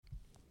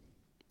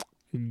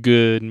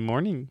Good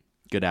morning.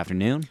 Good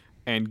afternoon.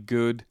 And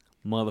good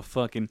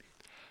motherfucking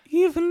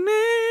evening.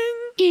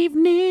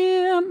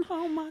 Evening.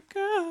 Oh my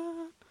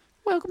god.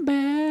 Welcome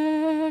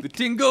back. The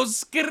ting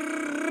goes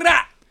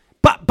skirra.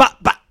 Pop,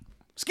 pop, pop.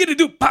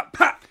 Skiddy-doo, pop,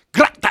 pop.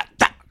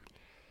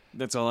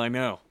 That's all I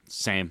know.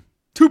 Same.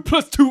 2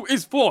 + 2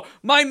 is 4.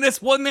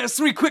 Minus 1 is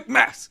 3. Quick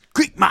maths.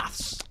 Quick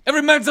maths.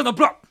 Every man's on the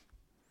block.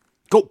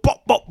 Go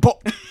pop, pop,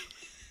 pop.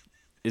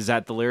 Is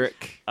that the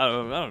lyric? I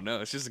don't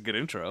know. It's just a good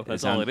intro.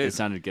 That's all it is. It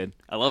sounded good.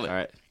 I love it. All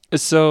right.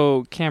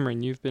 So,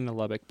 Cameron, you've been to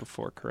Lubbock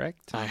before,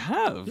 correct? I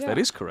have. Yeah. That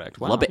is correct.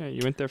 Wow. Lubbock. Yeah,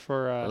 you went there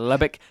for...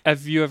 Lubbock.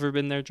 Have you ever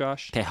been there,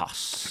 Josh?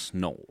 Tejas.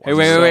 No. Hey,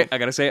 wait. I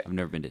gotta say it. I've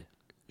never been to.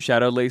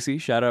 Shout out Lacey.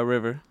 Shout out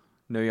River.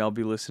 Know y'all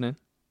be listening.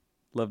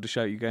 Love to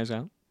shout you guys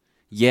out.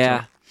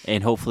 Yeah.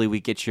 And hopefully we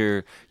get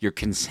your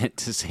consent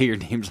to say your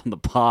names on the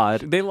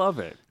pod. They love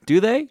it. Do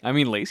they? I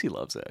mean, Lacey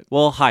loves it.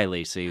 Well, hi,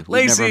 Lacey. We've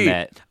Lacey!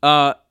 never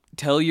met.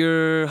 Tell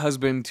your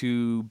husband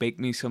to bake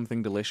me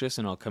something delicious,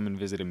 and I'll come and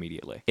visit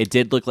immediately. It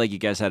did look like you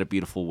guys had a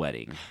beautiful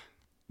wedding.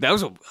 That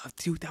was a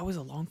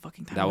long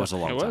fucking time. That was a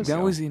long time ago.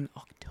 That was in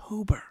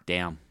October,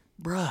 Damn.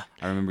 bruh.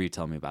 I remember you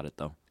telling me about it,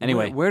 though.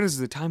 Anyway, where does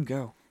the time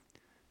go?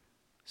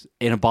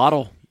 in a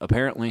bottle,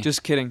 apparently.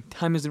 Just kidding.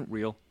 Time isn't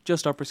real.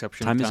 Just our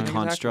perception. Time of is a time.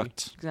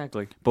 construct.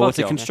 Exactly. But what's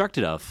it y'all.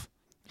 constructed of?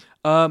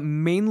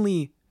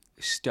 Mainly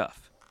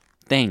stuff.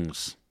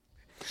 Things.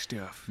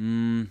 Stuff.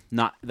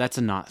 That's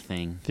a not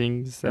thing.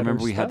 Things that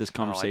Remember are we had stuff? this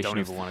conversation I don't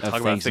even want to of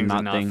talk about things things and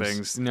and not not things.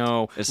 things.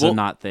 No. It's a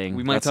not thing.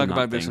 We might That's a talk not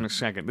about this thing. in a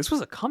second. This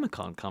was a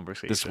Comic-Con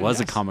conversation. This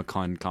was a Yes.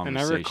 Comic-Con And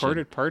conversation. I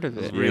recorded part of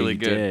it. Yeah, really you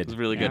good. did. It was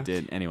really You good.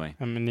 did. Anyway.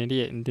 I'm an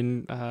idiot and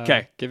didn't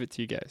give it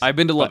to you guys. I've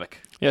been to But- Lubbock.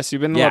 Yes,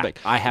 you've been to Yeah, Lubbock.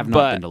 I have not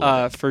but, been to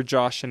Lubbock. for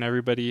Josh and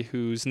everybody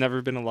who's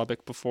never been to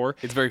Lubbock before,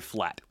 It's very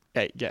flat.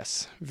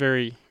 yes,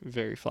 very,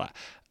 very flat.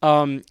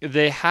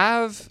 They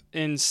have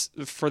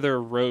for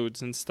their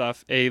roads and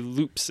stuff a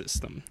loop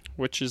system,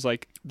 which is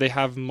like they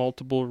have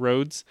multiple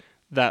roads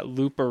that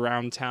loop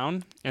around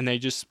town, and they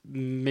just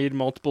made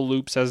multiple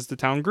loops as the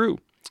town grew.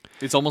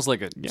 It's almost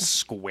like a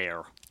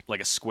square.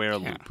 Like a square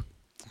loop.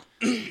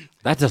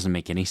 That doesn't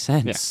make any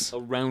sense. A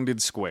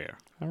rounded square.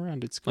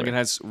 Around its square. Like it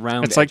has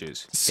round It's like-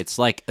 edges. It's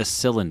like a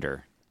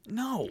cylinder.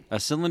 No. A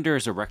cylinder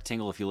is a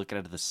rectangle if you look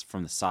at it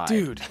from the side.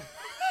 Dude.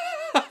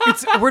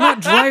 We're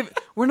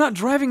not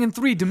driving in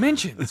 3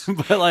 dimensions.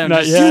 But like, I'm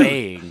Not just yet.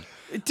 saying.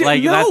 Dude,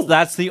 Like no.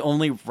 that's the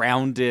only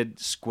rounded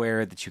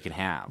square that you can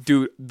have.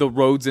 Dude, the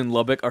roads in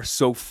Lubbock are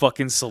so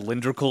fucking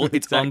cylindrical. It's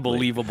Exactly.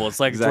 unbelievable. It's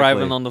like Exactly.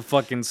 driving on the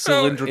fucking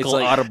cylindrical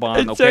It's like- Autobahn,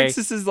 And okay?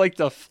 Texas is like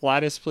the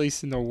flattest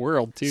place in the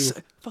world, too.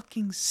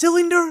 Fucking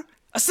cylinder?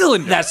 A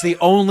cylinder. That's the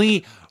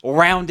only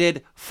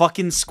rounded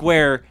fucking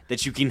square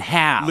that you can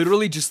have.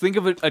 Literally, just think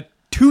of a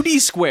 2D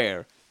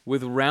square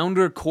with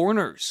rounder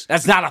corners.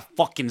 That's not a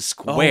fucking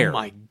square. Oh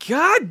my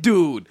god,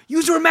 dude.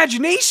 Use your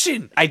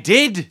imagination. I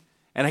did,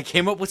 and I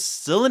came up with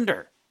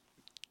cylinder.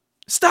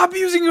 Stop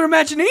using your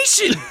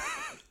imagination.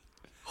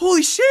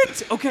 Holy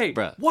shit. Okay,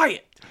 Bruh.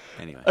 Wyatt.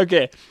 Anyway.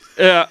 Okay.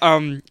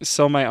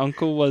 So my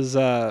uncle was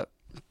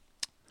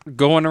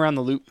going around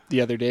the loop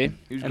the other day,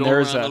 was and going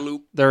around the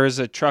loop. there was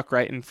a truck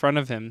right in front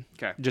of him,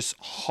 'Kay. just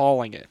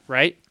hauling it,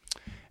 right?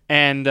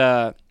 And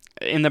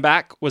in the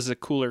back was a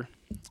cooler,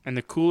 and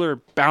the cooler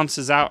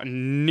bounces out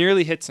and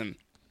nearly hits him.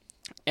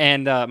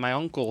 And my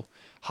uncle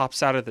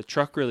hops out of the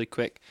truck really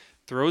quick,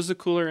 throws the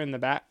cooler in the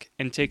back,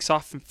 and takes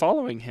off and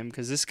following him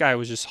because this guy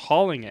was just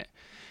hauling it.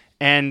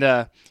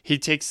 And he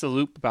takes the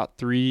loop about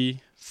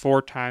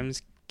 3-4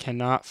 times,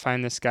 cannot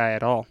find this guy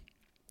at all.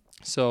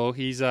 So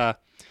he's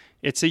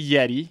it's a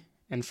Yeti,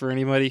 and for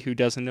anybody who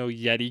doesn't know,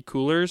 Yeti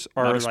coolers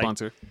are Not a like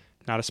sponsor.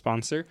 not a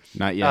sponsor.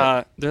 Not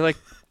yet. They're like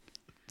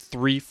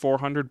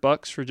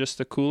 $300-400 for just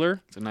a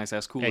cooler. It's a nice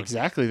ass cooler.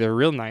 Exactly, they're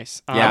real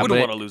nice. Yeah, I but wouldn't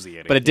it- want to lose the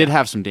Yeti. but it did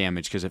have some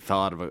damage because it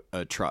fell out of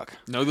a truck.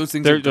 No, those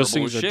things They're, are durable those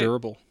things as are shit.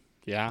 durable.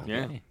 Yeah,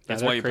 Yeah.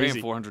 That's they're why you're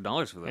crazy. paying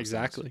 $400 for those.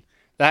 Exactly. things.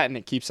 That, and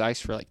it keeps ice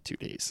for like 2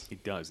 days.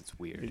 It does. It's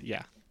weird.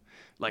 Yeah.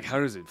 Like, how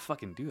does it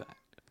fucking do that?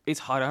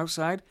 It's hot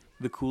outside.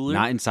 The cooler.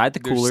 Not inside the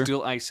There's cooler.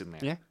 still ice in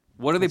there. Yeah.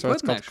 What are they That's why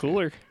it's putting called that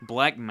cooler. shit?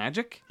 Black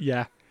magic?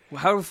 Yeah. Well,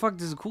 how the fuck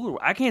does a cooler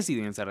work? I can't see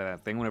the inside of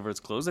that thing whenever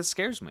it's closed. That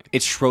scares me.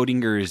 It's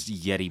Schrodinger's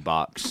Yeti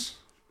box.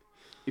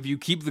 If you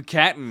keep the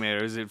cat in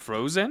there, is it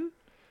frozen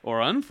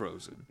or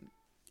unfrozen?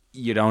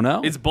 You don't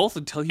know. It's both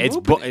until you it's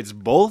open it. it's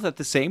both at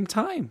the same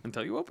time.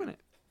 Until you open it.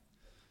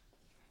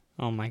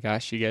 Oh my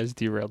gosh, you guys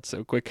derailed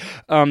so quick.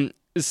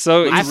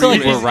 So I feel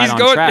like He's- we're right he's on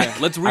going- track.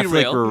 yeah, let's I feel like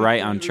derail. we're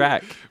right on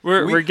track.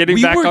 We're getting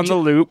we back were on the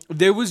loop.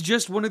 There was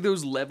just one of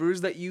those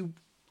levers that you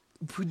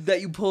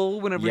pull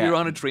whenever Yeah, you're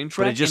on a train but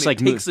track, it just, and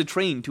like, it takes the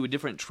train to a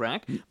different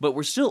track. But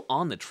we're still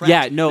on the track.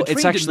 Yeah, no, the train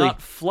it's did actually-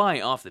 not fly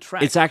off the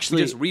track. it's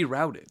actually- we just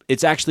rerouted.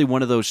 It's actually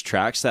one of those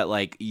tracks that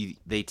like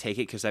they take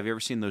it because have you ever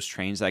seen those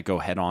trains that go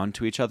head on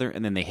to each other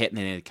and then they hit and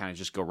then they kind of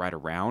just go right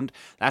around?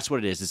 That's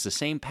what it is. It's the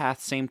same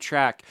path, same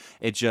track.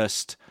 It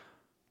just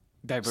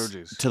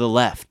Diverges. to the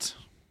left.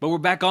 But we're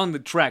back on the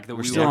track.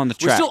 We're still on the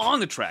We're track. still on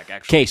the track,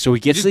 actually. Okay, so he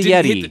gets the just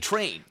didn't Yeti. hit the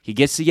train. He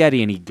gets the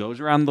Yeti and he goes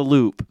around the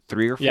loop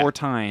 3 or 4 Yeah.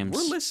 times.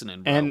 We're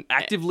listening, bro. And-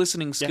 active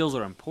listening skills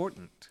are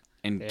important.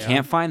 and Yeah.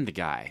 can't find the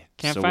guy.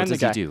 Can't so find what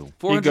the does guy. he do?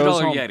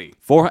 $400 home. Yeti.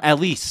 For at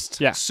least.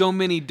 Yeah. So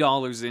many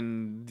dollars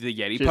in the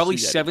Yeti. Just Probably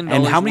the Yeti. $7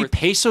 And how many worth.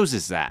 pesos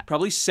is that?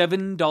 Probably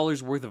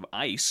 $7 worth of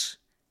ice.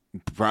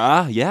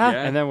 Bruh, yeah.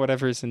 Yeah. And then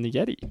whatever's in the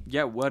Yeti.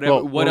 Yeah, whatever.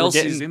 Well, what we're else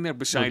getting- is in there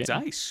besides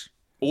getting- ice?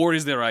 Or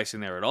is there ice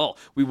in there at all?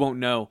 We won't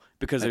know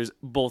because there's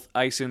both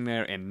ice in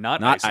there and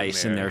not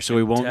ice in there, so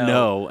we won't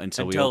know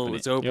until we open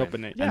it's it. open. You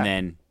open it. Yeah. And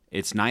then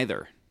it's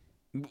neither.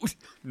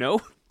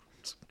 No?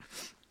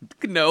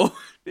 No.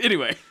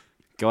 Anyway.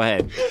 Go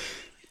ahead.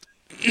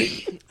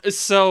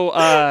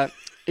 So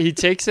he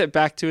takes it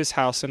back to his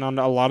house, and on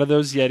a lot of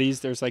those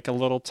Yetis, there's like a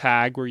little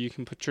tag where you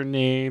can put your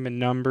name and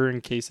number in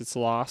case it's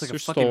lost It's like or a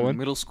fucking stolen.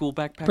 middle school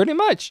backpack. Pretty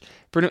much.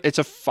 It's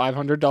a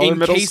 $500 In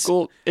middle case-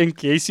 school in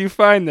case you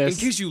find In this.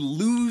 case you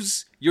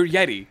lose your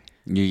Yeti,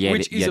 Your Yeti,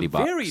 which is Yeti a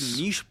box. very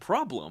niche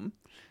problem.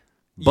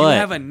 You But-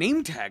 have a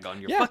name tag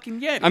on your Yeah.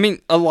 fucking Yeti. I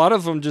mean, a lot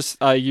of them just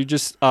you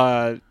just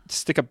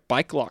stick a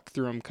bike lock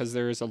through them because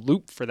there is a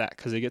loop for that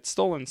because they get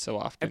stolen so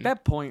often. at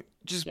that point,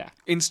 just Yeah.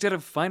 instead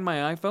of find my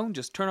iPhone,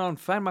 just turn on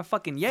find my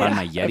fucking Yeti. Find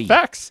my Yeti.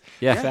 Facts.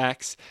 Yeah.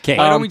 Facts. 'Kay.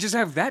 Why don't Um, we just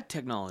have that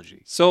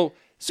technology? So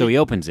So he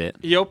opens it.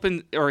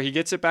 he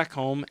gets it back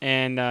home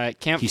and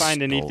can't He find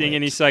stole anything, it.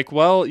 and he's like,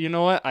 "Well, you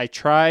know what? I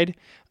tried.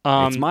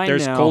 It's mine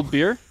there's now." cold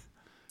beer.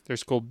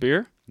 There's cold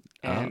beer,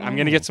 and I'm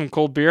gonna get some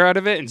cold beer out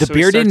of it." And The so he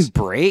beer starts- didn't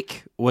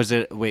break? Was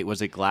it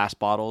glass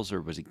bottles or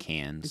was it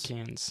cans?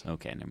 cans.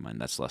 Okay, never mind.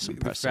 That's less The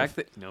impressive. fact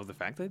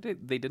that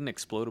they didn't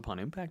explode upon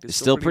impact is It's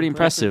still pretty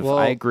impressive. Well,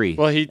 I agree.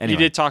 Well, he Anyway.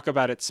 did talk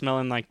about it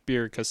smelling like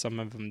beer because some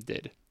of them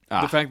did.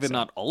 Ah, The fact that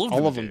not all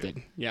of them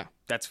did. Yeah.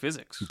 That's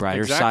physics.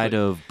 brighter exactly. side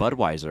of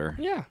Budweiser.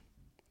 Yeah.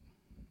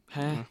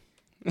 Huh?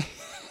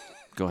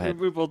 Go ahead.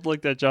 We both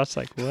looked at Josh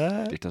like,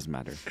 "What?" It doesn't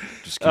matter.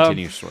 Just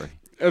continue your story.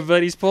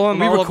 But he's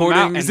pulling Are we all of them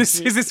recording? out. Is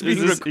and- this being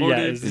Yeah,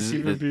 recorded? is this Is it-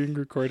 even being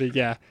recorded?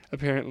 Yeah.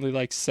 Apparently,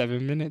 like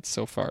 7 minutes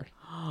so far.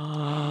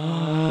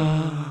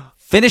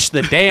 Finish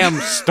the damn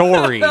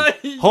story.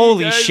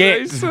 Holy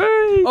shit.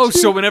 Oh,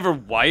 so whenever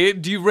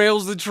Wyatt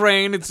derails the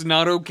train, it's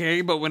not okay,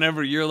 but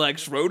whenever you're like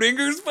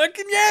Schrodinger's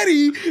fucking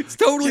Yeti, it's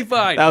totally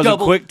fine. That was a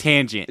quick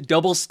tangent.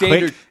 double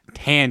standard. Quick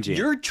tangent.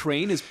 Your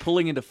train is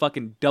pulling into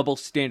fucking double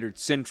standard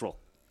central,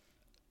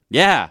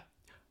 Yeah.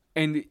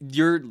 and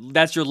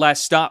that's your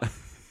last stop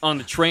on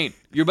the train.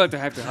 You're about to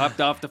have to hop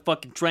off the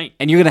fucking train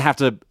And you're going to have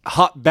to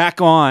hop back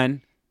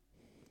on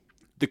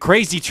the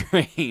crazy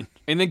train.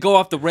 and then go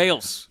off the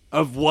rails.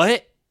 Of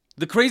what?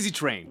 The crazy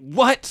train.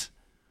 What?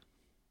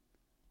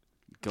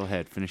 Go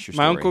ahead. Finish your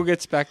story. My uncle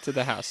gets back to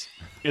the house,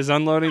 is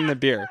unloading the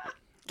beer.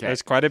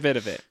 There's quite a bit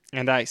of it,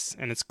 and ice,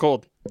 and it's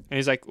cold. And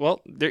he's like,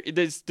 "Well,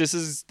 this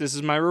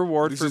is my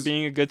reward for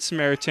being a good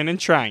Samaritan and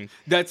trying."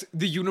 That's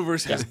the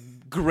universe has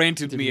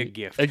granted me a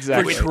gift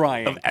Exactly. for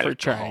trying. For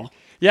trying.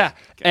 Yeah.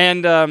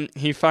 And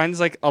he finds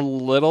like a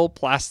little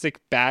plastic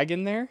bag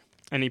in there,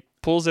 and he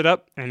pulls it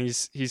up, and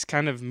he's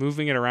kind of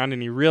moving it around,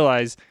 and he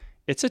realizes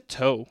it's a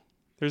toe.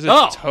 There's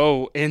a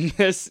toe in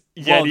this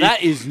Yeti. Well,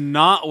 that is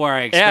not where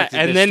I expected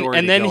and this then story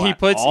and to then go he at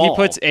puts all.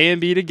 A and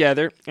B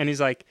together, and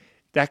he's like,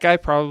 that guy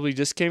probably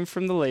just came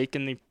from the lake,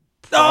 and he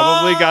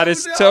probably got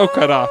his toe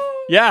cut off.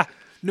 Yeah.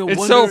 No And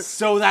wonder.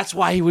 So that's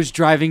why he was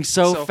driving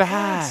so, So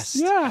fast.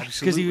 Yeah.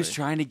 Because he was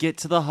trying to get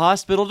to the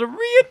hospital to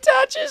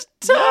reattach his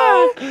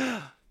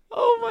toe.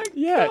 Oh my god.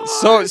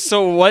 Yeah.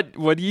 So what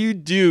do you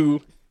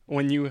do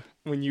when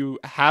you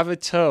have a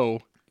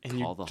toe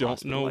and Call the you don't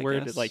hospital, know I where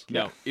guess. to like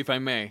No, if I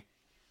may.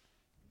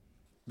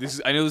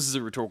 I know this is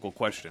a rhetorical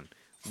question.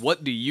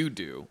 What do you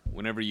do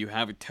whenever you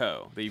have a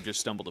toe that you've just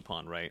stumbled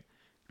upon, right?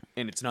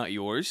 And it's not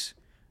yours?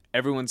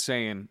 Everyone's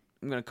saying,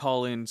 I'm going to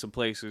call in some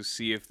places,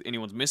 see if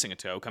anyone's missing a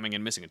toe, coming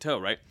in missing a toe,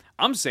 right?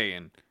 I'm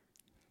saying,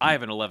 I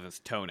have an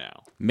 11th toe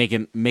now. Make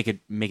a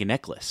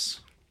necklace.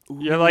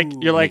 You're like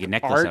Make a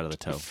necklace Art out of the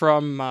toe.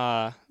 from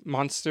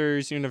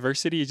Monsters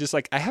University. You're just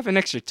like, I have an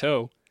extra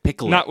toe.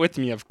 Pickle Not with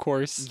me, of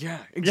course. Yeah,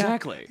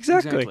 Exactly.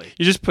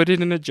 You just put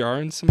it in a jar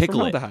and some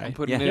Pickle it. formaldehyde. I'm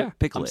putting Yeah, it,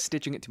 pickle I'm it.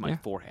 stitching it to my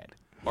forehead.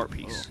 Art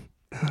piece.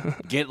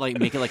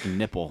 Make it like a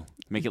nipple.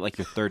 Make it like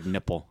your third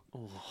nipple.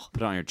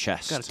 Put it on your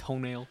chest. Got a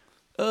toenail.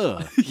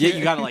 Ugh. Yeah,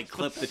 you gotta like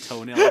clip the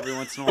toenail every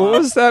once in a while. What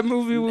was that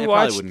movie we It probably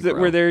watched wouldn't that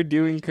grow. where they're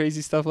doing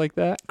crazy stuff like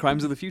that?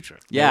 Crimes of the Future.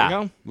 Yeah, There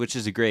you go. which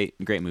is a great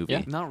movie.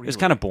 Yeah. Not It was really.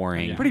 kind of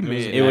boring. Yeah. Pretty It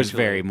was- mid. It was actually.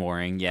 very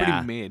boring.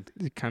 Yeah. Pretty mid.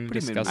 Kind of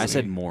Pretty mid- disgusting. I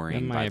said In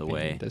mooring, my by the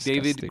opinion, way.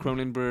 David disgusting.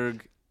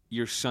 Cronenberg,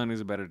 your son is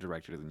a better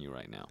director than you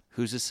right now.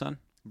 Who's his son?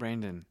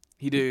 Brandon.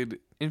 He did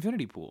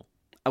Infinity Pool.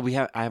 I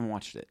haven't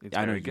watched it. It's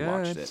I know very you good.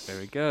 watched it.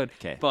 Very good.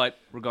 'Kay. But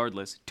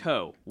regardless,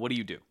 toe. What do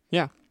you do?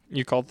 Yeah,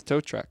 you called the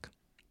tow truck.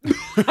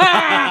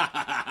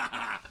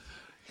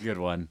 Good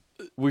one.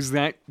 Was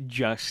that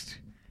just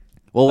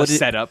Well, a what did,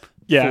 setup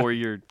Yeah. for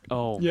your.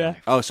 Oh, Yeah. my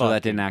oh, so that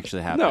fucking- didn't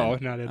actually happen. No,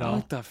 not at all.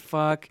 What the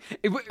fuck?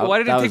 Why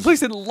did it that take was-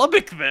 place in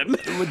Lubbock then?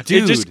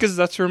 Dude, Just because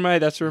that's where my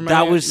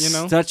that was you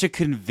know. such a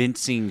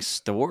convincing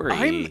story.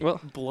 I'm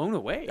blown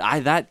away.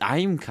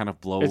 I'm kind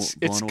of blown. It's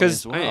blown away because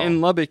as well.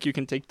 in Lubbock you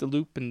can take the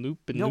loop and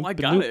loop and No, loop I and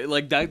got loop. it.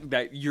 Like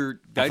that. You're. I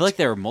That's, feel like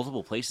there are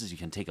multiple places you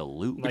can take a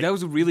loop. but that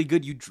was really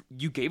good.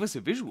 You gave us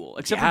a visual,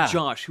 except Yeah. for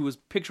Josh, who was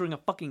picturing a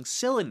fucking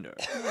cylinder.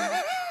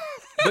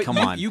 But Come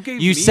on, You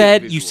gave you me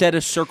said a you visual. said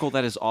a circle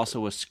that is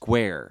also a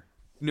square.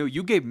 No,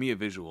 you gave me a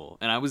visual,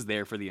 and I was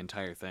there for the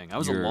entire thing. I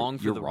was You're- along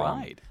for you're the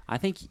wrong. ride. I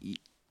think you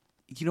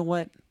know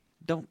what?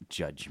 Don't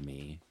judge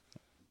me.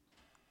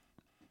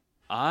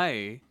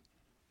 Can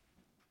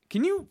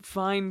you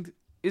find?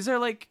 Is there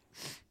like,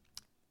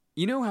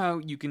 you know how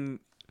you can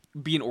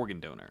be an organ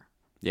donor?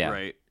 Yeah.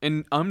 Right.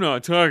 And I'm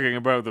not talking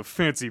about the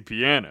fancy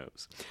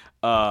pianos.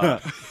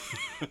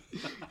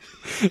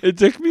 It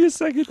took me a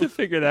second to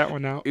figure that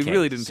one out. It Okay,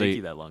 really didn't so take you-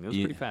 you that long. It was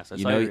you- pretty fast. I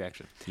you saw know- your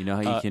reaction. You know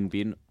how you can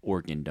be an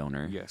organ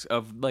donor. Yes,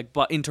 of like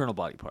internal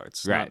body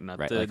parts, Right, Not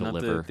right, the like a not the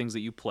liver. things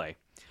that you play.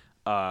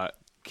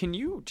 Can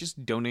you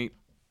just donate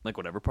like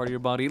whatever part of your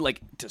body,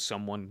 like to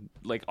someone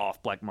like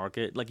off black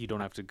market? Like you don't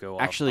have to go.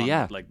 Actually, off on,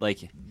 yeah, like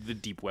like, the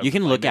deep web. You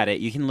can to look find at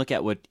it. You can look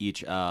at what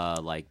each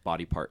like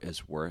body part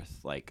is worth,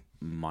 like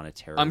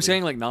monetarily. I'm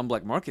saying like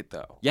non-black market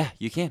though. yeah,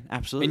 you can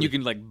absolutely. And you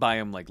can like buy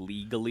them like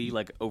legally,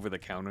 like over the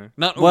counter.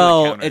 Not over the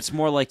Well, counter. it's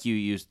more like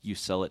you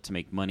sell it to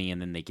make money,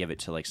 and then they give it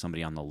to like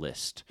somebody on the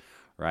list,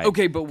 right?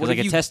 Okay, but 'Cause, what like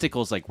if a you-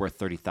 testicle is like worth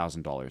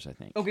 $30,000, I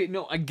think. okay.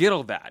 No, I get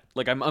all that.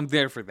 Like I'm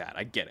there for that.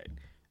 I get it.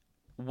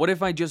 What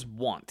if I just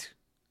want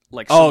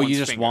like? Oh, someone's you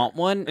just finger, want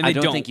one? and I they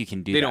don't think you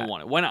can do They that. don't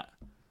want it. Why not?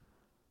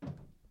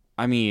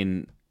 I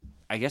mean,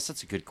 I guess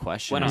that's a good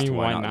question. Why not? as to I mean,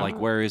 why not? not? Like,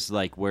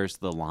 where's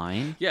the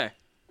line? Yeah.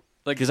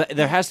 Like Because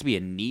there has to be a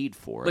need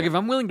for Like it. if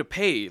I'm willing to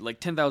pay like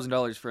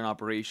 $10,000 for an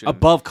operation,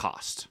 Above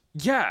cost.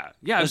 yeah,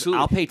 Listen, absolutely.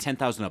 I'll pay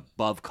 $10,000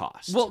 above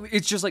cost. Well,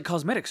 it's just like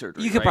cosmetic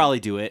surgery. you could right? probably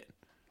do it.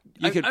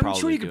 I'm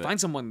sure you do could it. find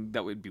someone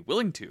that would be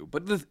willing to,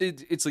 but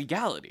it's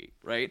legality,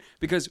 right?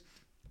 Because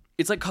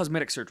it's like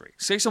cosmetic surgery.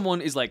 Say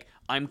someone is like,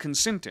 I'm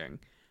consenting.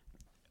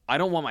 I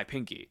don't want my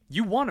pinky.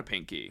 You want a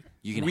pinky.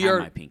 You can we have are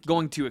my pinky.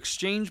 going to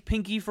exchange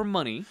pinky for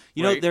money.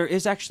 You know, right? there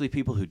is actually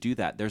people who do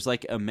that. There's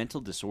like a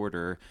mental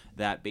disorder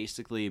that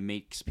basically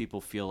makes people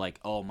feel like,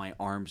 oh, my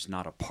arm's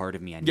not a part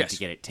of me. I need Yes. to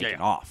get it Yeah, taken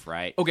yeah. off,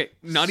 right? Okay,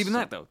 not even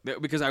that though,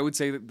 because I would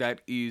say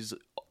that is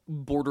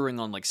bordering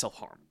on like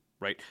self-harm,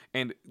 right?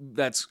 And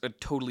that's a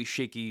totally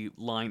shaky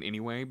line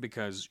anyway,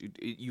 because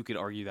you could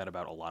argue that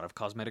about a lot of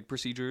cosmetic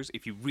procedures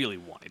if you really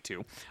wanted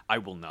to. I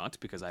will not,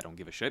 because I don't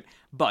give a shit.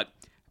 But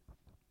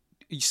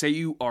you say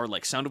you are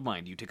like sound of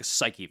mind, you take a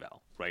psych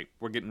eval, right?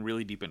 We're getting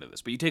really deep into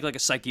this, but you take like a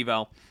psych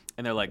eval,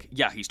 and they're like,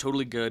 yeah, he's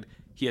totally good.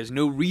 He has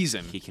no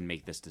reason. He can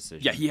make this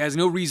decision. Yeah, he has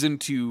no reason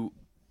to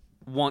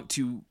want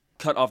to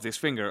cut off this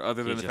finger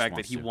other than the just fact that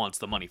wants he to. wants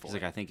the money for He's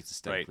it. like, I think it's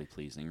aesthetically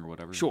pleasing or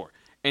whatever. Sure.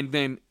 And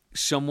then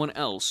someone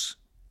else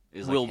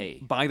Is will like, hey.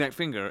 buy that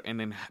finger and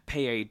then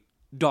pay a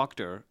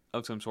doctor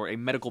of some sort, a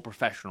medical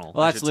professional.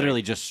 Well, I that's should say.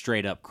 literally just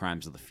straight up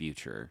Crimes of the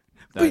Future.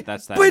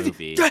 That's that but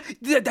movie.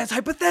 That's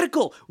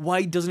hypothetical.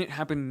 Why doesn't it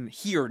happen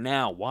here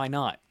now? Why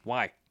not?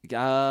 Why?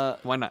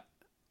 Why not?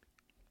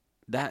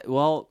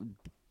 Well,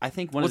 I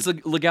think one What's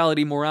of the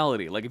legality,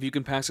 morality? Like if you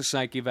can pass a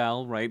psych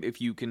eval, right? If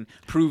you can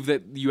prove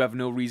that you have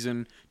no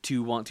reason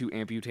to want to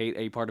amputate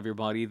a part of your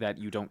body that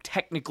you don't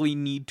technically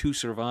need to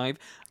survive,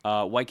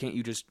 why can't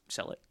you just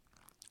sell it?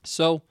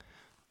 So,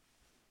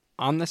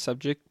 on the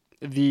subject,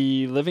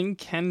 the living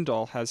Ken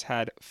doll has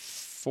had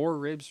 4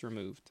 ribs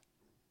removed,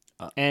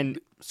 and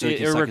so he it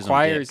can suck his own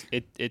requires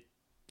dick.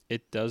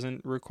 it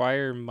doesn't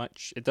require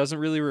much. It doesn't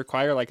really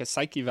require like a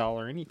psych eval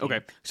or anything.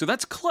 Okay, so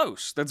that's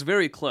close. That's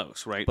very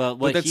close, right? But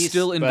what that's he's-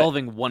 still but-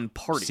 involving one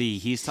party. See,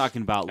 he's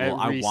talking about, well,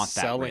 I want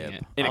that Reselling rib.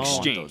 it. in I want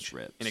exchange, those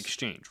ribs. in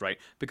exchange, right?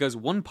 Because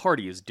one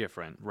party is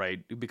different,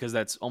 right? Because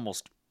that's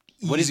almost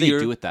What did they easier,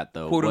 do with that,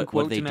 though? quote What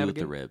unquote, did they to do with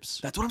the navigate? ribs?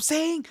 That's what I'm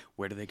saying.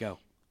 Where do they go?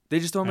 They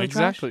just throw them in the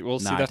trash. Exactly. Well,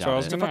 see, Nah, I that's what I doubt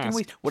was it. It's a going to fucking ask.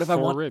 waste. What if I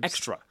 4 want ribs.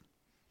 extra,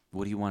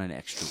 What do you want an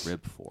extra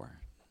rib for?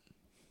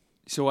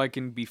 so I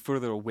can be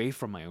further away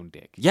from my own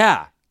dick?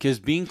 Yeah, because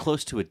being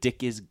close to a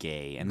dick is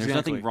gay, and there's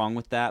Exactly. nothing wrong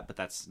with that, but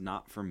that's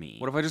not for me.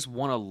 What if I just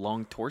want a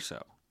long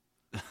torso?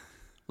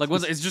 Like,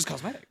 it's just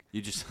cosmetic.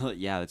 You just,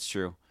 yeah, that's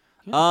true.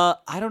 I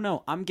don't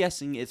know. I'm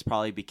guessing it's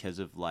probably because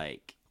of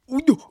like,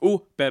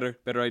 Oh, better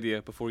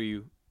idea before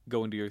you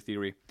go into your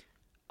theory.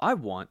 I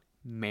want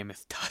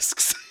mammoth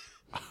tusks.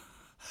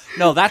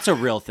 no, that's a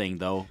real thing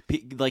though.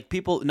 Like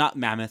people, not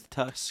mammoth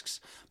tusks,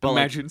 but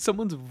Imagine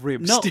someone's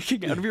rib No.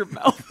 sticking out of your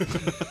mouth.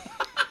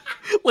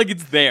 Like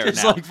it's there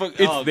It's now. like fuck-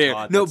 it's oh, there.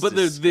 God, no, that's but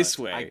they're this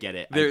disgusting. way. I get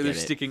it. I They're get it.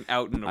 sticking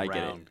out and I around.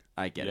 get it.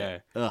 I get Yeah.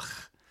 it. Ugh.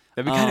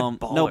 That'd be kind of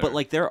baller. No, but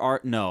like there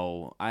are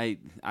no. I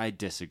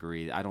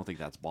disagree. I don't think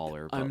that's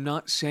baller. But I'm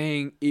not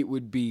saying it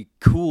would be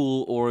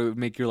cool or it would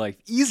make your life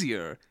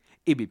easier.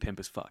 It'd be pimp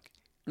as fuck.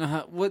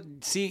 What?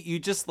 See, you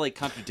just like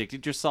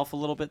contradicted yourself a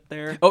little bit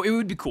there. Oh, it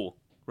would be cool,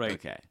 right?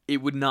 Okay.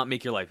 It would not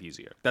make your life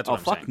easier. That's Oh what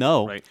I'm fuck saying.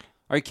 no! Right?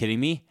 Are you kidding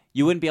me?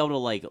 You wouldn't be able to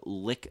like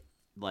lick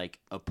like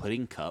a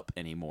pudding cup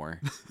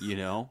anymore. You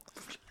know,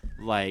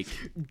 like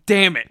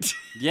Damn it!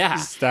 yeah,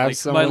 Stab like,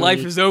 someone. My life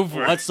is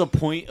over. what's the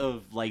point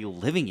of like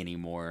living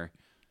anymore?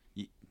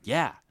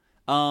 Yeah.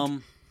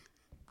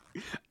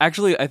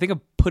 Actually, I think a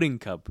pudding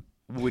cup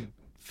would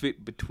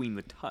fit between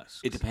the tusks.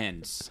 It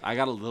depends. I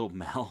got a little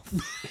mouth,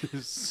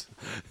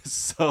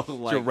 so like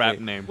It's your rap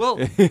name. Well,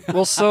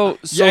 so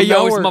yeah, now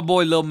yo, it's we're, my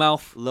boy Lil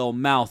Mouth. little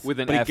mouth With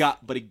an but F.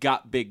 he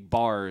got big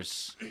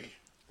bars.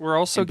 we're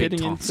also and big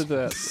getting into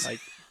the tonsils. like.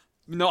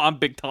 No, I'm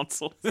Big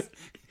Tonsils.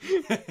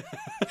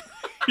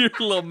 You're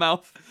Lil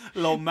Mouth.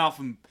 Little mouth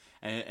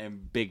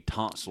and big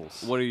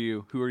tonsils. What are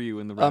you? Who are you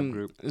in the rap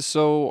group?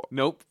 So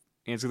Nope.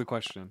 Answer the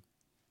question.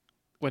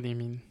 what do you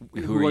mean?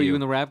 Who are you in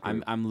the rap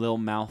group? I'm Lil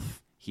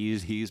Mouth.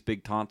 He's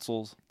big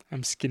tonsils.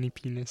 I'm skinny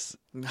penis.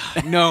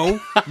 No,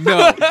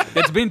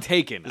 that's been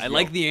taken. I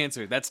like the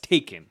answer. That's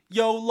taken.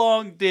 Yo,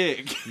 long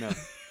dick. No.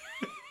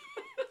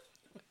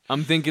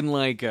 I'm thinking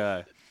like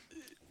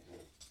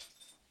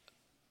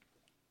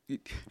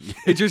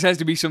it just has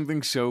to be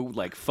something so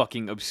like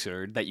fucking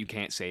absurd that you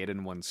can't say it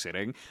in one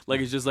sitting.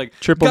 Like it's just like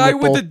Triple guy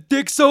nipple. with the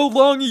dick so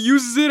long he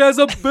uses it as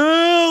a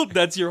belt.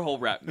 That's your whole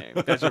rap name.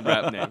 That's your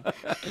rap name.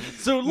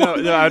 So No,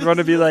 I'd want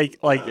to be like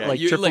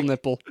you- triple like-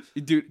 nipple.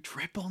 Dude,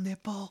 triple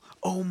nipple.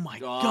 Oh my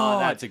Oh,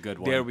 god. that's a good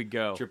one. There we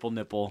go. Triple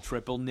nipple,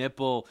 Triple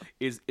nipple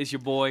is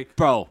your boy.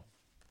 bro.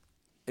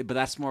 But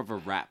that's more of a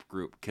rap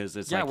group because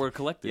it's Yeah, like, we're a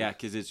collective. Yeah,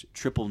 because it's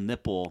triple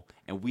nipple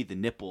and we the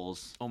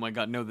nipples. Oh my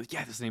god, no,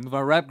 that's the name of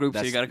our rap group, so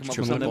That's you gotta come up with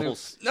triple something new.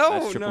 nipples. No,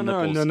 That's triple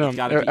no, nipples. no. It's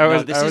gotta be- I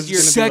was- this I is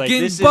was your gonna be like,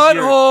 Second this is your-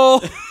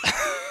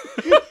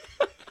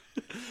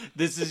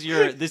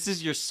 butthole. This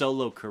is your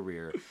solo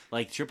career.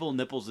 Like triple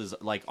nipples is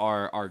like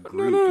our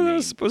group no, name.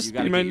 it's supposed You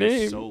to be gotta my get your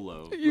name.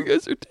 Solo. You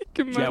guys are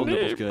taking my Triple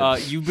nipples name.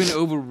 good. You've been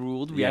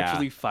overruled. We Yeah.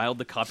 actually filed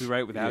the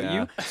copyright without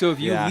Yeah. you. So if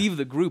you Yeah. leave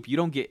the group, you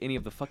don't get any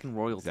of the fucking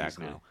royalties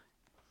Exactly. now.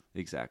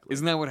 Exactly.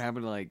 Isn't that what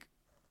happened to like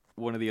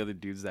one of the other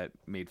dudes that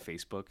made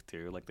Facebook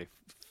too? Like they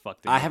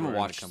fucked. I over haven't in the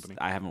watched. company.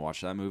 I haven't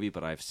watched that movie,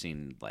 but I've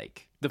seen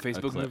like The a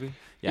Facebook clip. movie.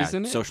 Yeah,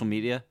 Isn't it? social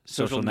media,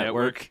 Social social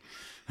network.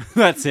 network.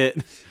 That's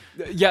it.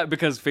 Yeah,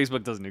 because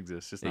Facebook doesn't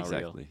exist. It's not real.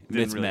 Exactly. It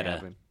didn't It's really meta.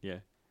 happen. Yeah.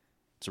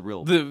 It's a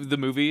real. The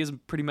movie is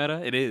pretty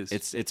meta. It is.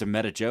 It's a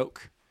meta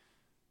joke.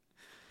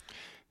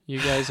 You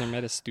guys are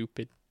meta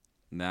stupid.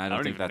 No, I don't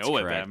don't think even that's know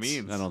what correct. that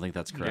means. I don't think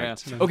that's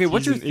correct. Yeah. Okay,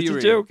 what's your It's theory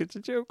a joke. It's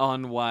a joke.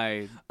 on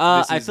why?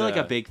 I this is, feel like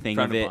a big thing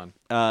of frowned it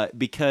upon?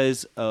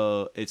 because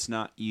it's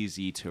not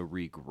easy to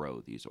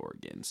regrow these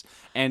organs,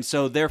 and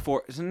so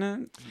therefore, isn't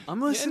it? I'm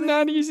It's listening.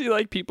 not easy.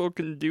 Like people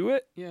can do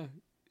it. Yeah.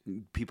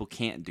 People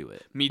can't do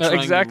it. Me trying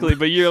Exactly,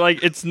 but you're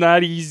like it's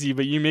not easy,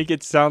 but you make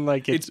it sound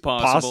like it's, It's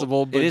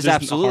possible. but It is just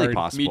absolutely hard.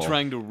 possible. Me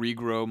trying to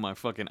regrow my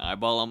fucking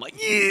eyeball. I'm like,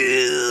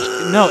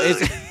 yeah. No,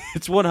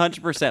 it's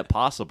 100%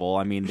 possible.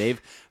 I mean,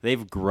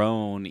 they've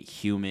grown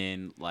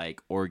human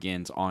like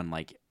organs on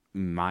like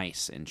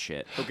mice and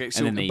shit. Okay, and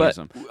so then they but- use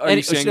them. Are And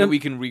you saying so- that we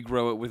can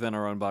regrow it within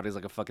our own bodies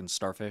like a fucking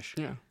starfish?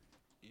 Yeah,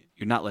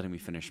 You're not letting me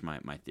finish my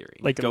theory.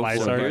 like a Go for it.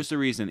 So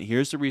lizard.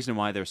 here's the reason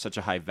why there's such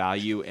a high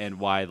value and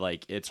why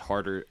like it's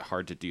hard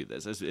to do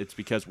this. It's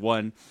because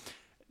one,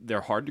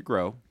 they're hard to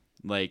grow.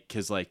 Like,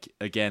 cause like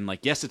again,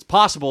 like yes, it's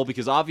possible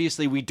because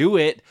obviously we do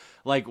it.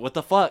 Like, what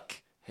the fuck?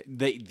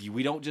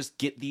 We don't just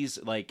get these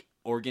like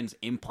organs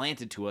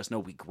implanted to us. No,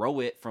 we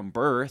grow it from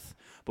birth,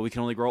 but we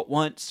can only grow it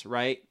once,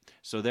 right?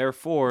 So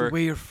therefore, The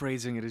way you're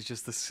phrasing it is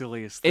just the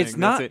silliest thing. It's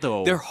not, That's it.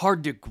 though. They're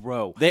hard to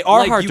grow. They are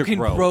Like, hard you to can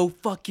grow. grow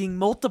fucking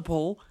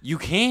multiple. you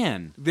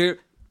can. They're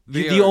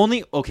The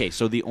only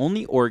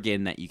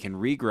organ that you can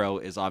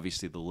regrow is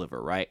obviously the liver,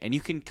 right? And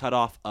you can cut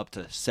off up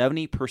to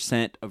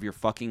 70% of your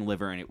fucking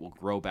liver and it will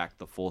grow back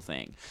the full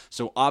thing.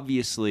 So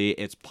obviously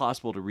it's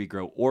possible to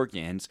regrow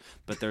organs,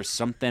 but there's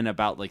something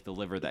about like the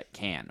liver that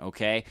can,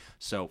 okay?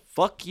 So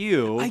fuck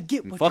you. I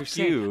get what fuck you're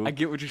saying. you. I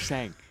get what you're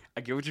saying. I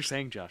get what you're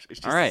saying, Josh.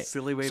 It's just All right. a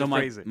silly way so to my,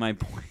 phrase it. my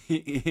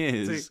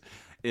point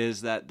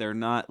is that they're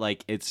not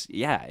like it's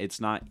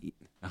not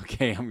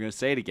okay, I'm going to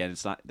say it again.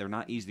 They're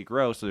not easy to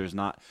grow, so it's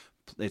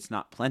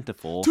not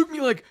plentiful. took me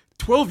like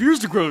 12 years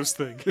to grow this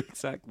thing.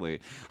 Exactly.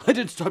 I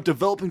didn't start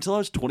developing until I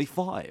was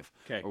 25.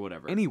 Okay. Or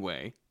whatever.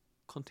 Anyway,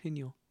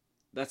 continue.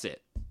 That's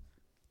it.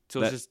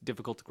 So That- it's just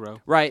difficult to grow.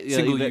 Right. yeah,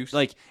 Single that- use.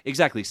 Like,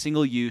 exactly.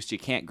 Single use. You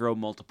can't grow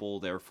multiple.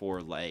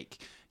 Therefore, like,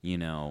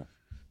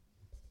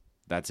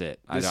 that's it.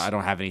 I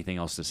don't have anything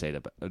else to say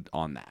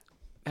on that.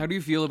 How do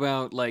you feel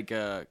about like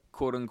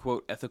quote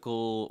unquote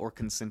ethical or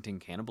consenting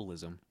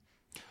cannibalism?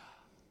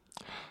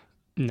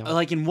 No,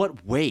 Like, in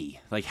what way?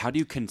 Like, how do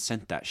you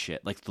consent that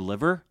shit? Like, the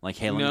liver? Like,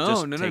 hey, let me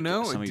just take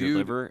some of your dude.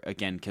 liver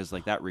again, because,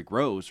 like, that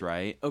regrows,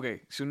 right?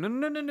 Okay, so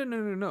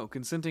no.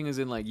 Consenting is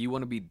in like you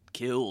want to be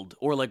killed,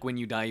 or like when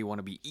you die you want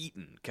to be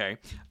eaten. Okay,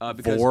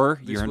 because Vor?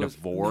 this You're into was-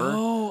 vor?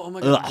 No, oh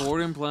my god, Ugh.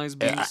 vor implies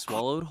being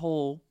swallowed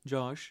whole,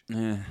 Josh.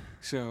 Eh,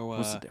 So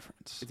what's the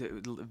difference?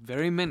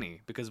 Very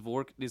many, because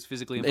vor is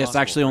physically impossible. It's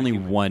actually for a only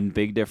human. one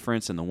big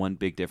difference, and the one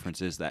big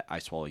difference is that I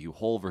swallow you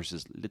whole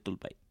versus little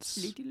bites.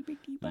 Little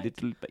bitty bites.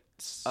 Little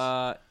bites.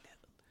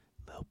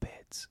 Little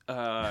bits.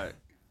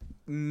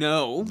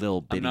 No.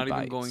 Little bitty I'm not even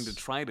bites. going to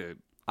try to.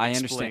 I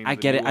explain understand. I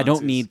the get it. I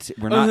don't nuances. need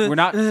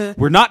to.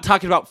 We're not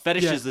talking about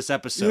fetishes this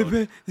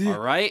episode. All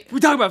right? We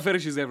talk about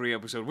fetishes every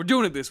episode. We're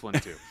doing it this one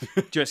too.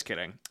 Just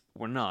kidding.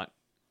 We're not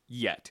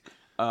yet.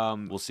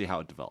 We'll see how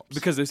it develops.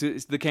 Because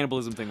the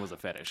cannibalism thing was a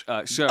fetish.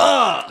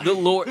 The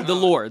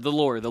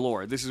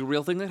lore. This is a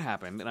real thing that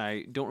happened, and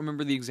I don't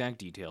remember the exact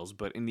details,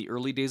 but in the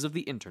early days of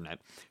the internet,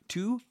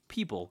 two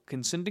people,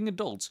 consenting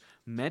adults,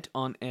 met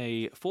on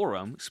a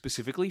forum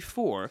specifically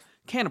for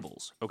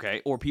cannibals,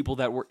 okay? Or people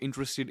that were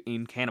interested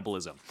in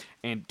cannibalism.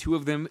 And two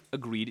of them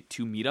agreed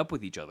to meet up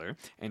with each other,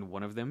 and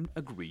one of them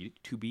agreed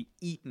to be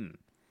eaten.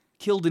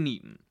 Killed and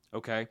eaten,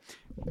 okay?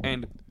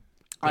 And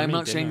I'm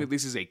not saying that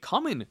this is a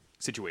common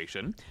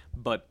situation,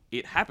 but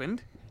it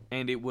happened,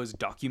 and it was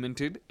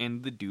documented,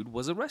 and the dude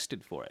was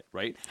arrested for it,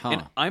 right?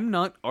 And I'm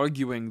not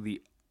arguing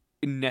the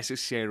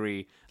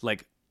necessary,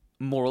 like,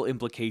 moral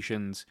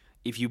implications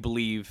if you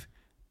believe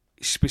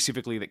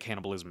specifically that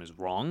cannibalism is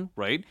wrong,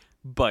 right?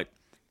 But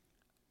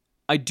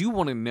I do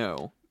want to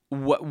know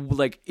what,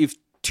 like, if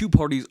two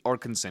parties are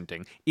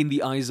consenting in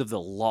the eyes of the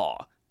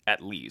law,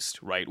 at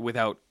least, right?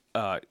 Without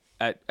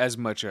at as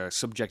much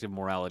subjective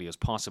morality as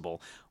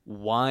possible,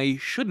 why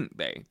shouldn't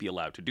they be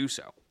allowed to do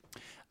so?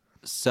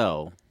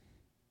 So,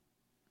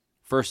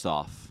 first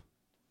off,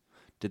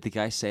 did the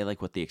guy say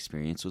like what the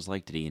experience was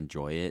like? Did he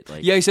enjoy it?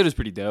 Like, Yeah, he said it was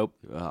pretty dope.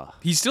 ugh.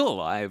 He's still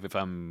alive, if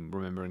I'm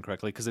remembering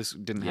correctly, because this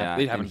didn't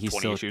happen. It happened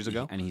 20 years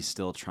ago. and he's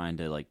still trying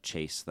to like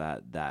chase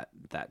that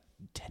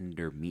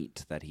tender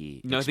meat that he.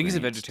 No, I think he's a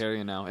experienced.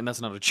 vegetarian now, and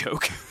that's not a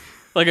joke.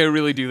 Like, I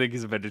really do think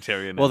he's a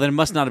vegetarian now. Well, then it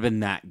must not have been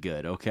that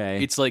good.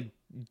 Okay, It's like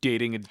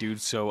dating a dude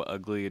so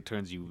ugly it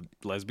turns you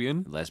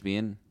lesbian.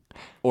 lesbian,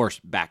 or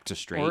back to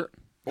straight.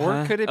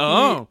 Or could it be?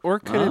 Oh. Or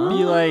could it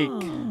be like?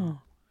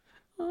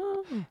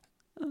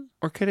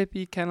 Or could it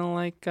be kind of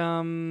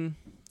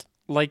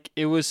like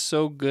it was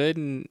so good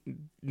and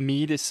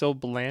meat is so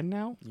bland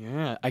now?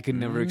 Yeah, I could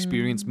never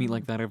experience meat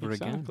like that ever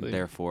again. Exactly.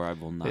 Therefore, I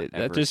will not. That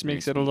ever just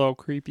makes it a experience little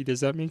creepy.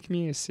 Does that make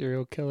me a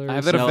serial killer? I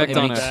have or that No, effect it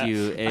on makes a-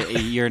 you.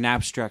 You're an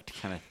abstract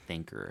kind of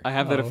thinker. I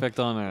have that Oh. effect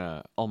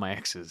on all my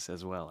exes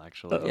as well,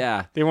 actually.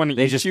 Yeah, They want to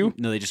they eat just you?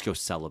 no, they just go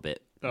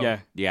celibate. Oh. Yeah,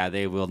 Yeah,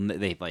 they will.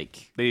 They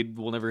like. they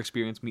will never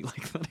experience meat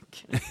like that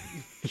again.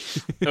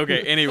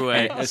 Okay,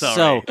 anyway, Hey, sorry.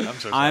 So I'm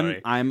so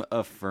sorry. I'm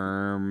a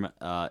firm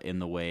in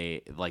the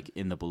way, like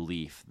in the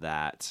belief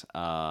that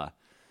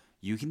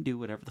you can do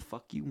whatever the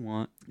fuck you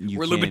want.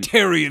 We're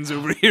libertarians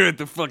over here at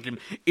the fucking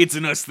It's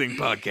an Us Thing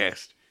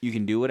podcast. You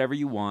can do whatever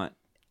you want.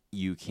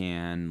 You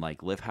can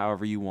like live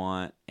however you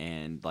want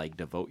and like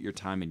devote your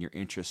time and your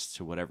interests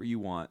to whatever you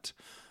want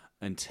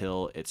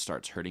until it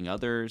starts hurting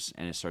others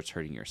and it starts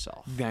hurting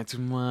yourself. That's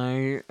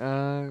my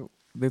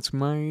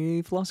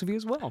philosophy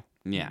as well.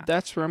 Yeah.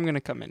 That's where I'm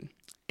gonna come in,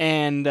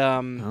 and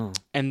Oh.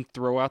 and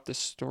throw out the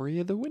story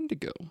of the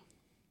Wendigo.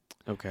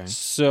 Okay.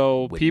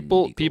 So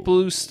people Wendigo.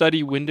 who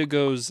study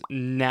Wendigos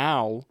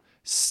now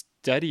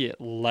study it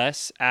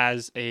less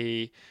as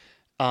a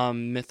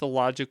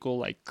mythological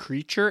like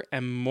creature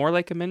and more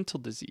like a mental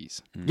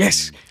disease.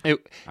 Yes.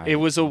 It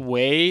was a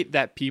way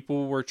that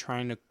people were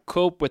trying to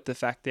cope with the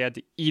fact they had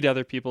to eat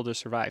other people to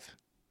survive.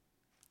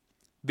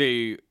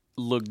 They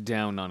looked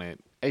down on it.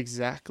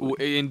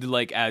 Exactly. And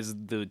like as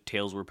the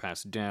tales were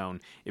passed down,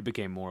 it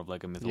became more of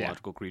like a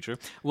mythological creature.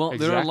 Well,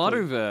 there are a lot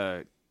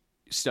of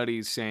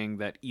studies saying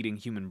that eating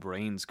human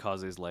brains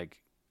causes like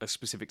a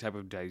specific type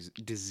of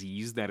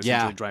disease that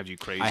essentially drives you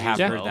crazy. I have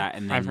as heard well. that,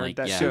 and then I've heard like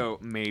that yeah. So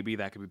maybe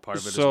that could be part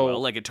of it as So- well.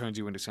 Like it turns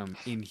you into some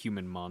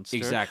inhuman monster.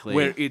 Exactly.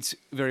 Where it's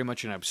very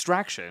much an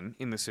abstraction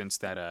in the sense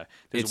that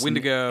there's it's a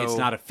Wendigo. It's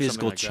not a something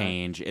physical like that.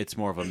 change. It's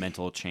more of a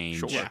mental change.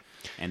 Sure. Yeah.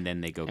 And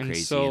then they go And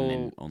crazy so- and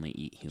then only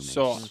eat humans.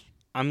 So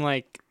I'm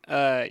like,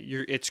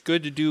 it's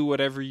good to do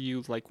whatever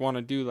you like want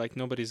to do. Like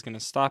nobody's gonna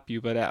stop you.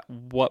 But at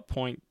what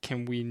point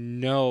can we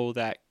know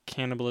that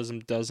cannibalism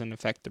doesn't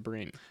affect the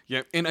brain?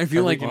 Yeah, and I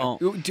feel like Well-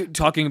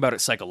 talking about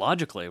it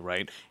psychologically,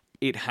 right?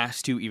 It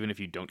has to, even if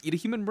you don't eat a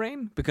human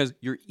brain, because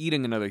you're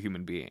eating another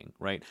human being,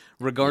 right?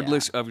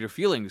 Regardless of your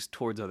feelings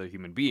towards other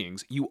human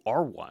beings, you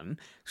are one.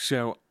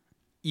 So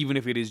even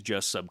if it is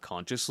just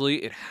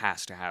subconsciously, it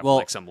has to have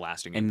like some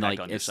lasting and impact like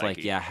on your it's psyche.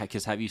 like yeah,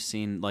 because have you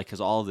seen like because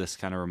all of this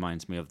kind of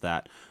reminds me of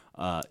that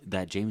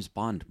that James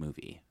Bond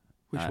movie.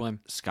 Which one?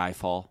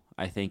 Skyfall,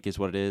 I think, is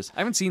what it is. I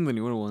haven't seen the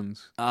newer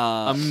ones.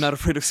 I'm not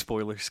afraid of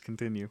spoilers.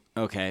 Continue.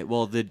 Okay,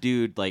 well, the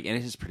dude, like, and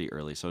it is pretty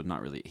early, so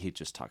not really, he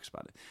just talks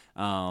about it.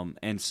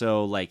 And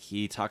so, like,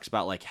 he talks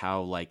about, like,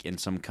 how, like, in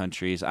some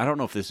countries, I don't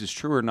know if this is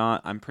true or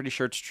not, I'm pretty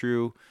sure it's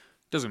true.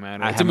 Doesn't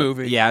matter. I It's a haven't-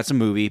 movie. Yeah, it's a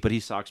movie, but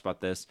he talks about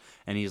this,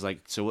 and he's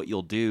like, so what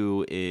you'll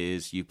do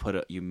is you put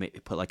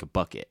like a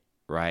bucket,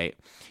 right?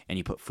 And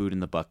you put food in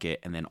the bucket,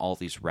 and then all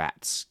these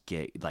rats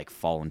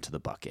fall into the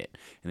bucket,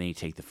 and then you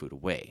take the food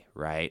away,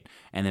 right?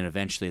 And then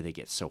eventually they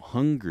get so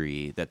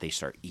hungry that they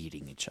start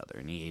eating each other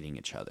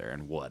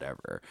and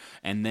whatever.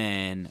 And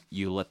then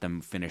you let them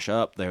finish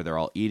up. They're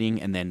all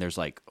eating, and then there's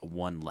like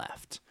one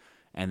left,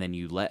 and then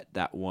you let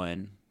that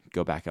one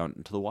go back out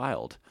into the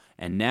wild.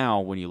 And now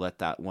when you let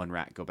that one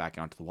rat go back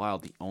out into the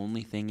wild, the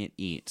only thing it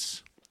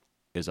eats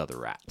is other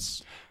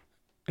rats.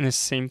 And the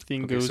same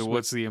thing goes. So with,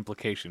 what's the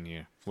implication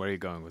here? Where are you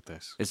going with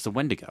this? It's the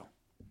Wendigo.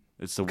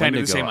 It's the Kind of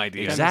Wendigo. the same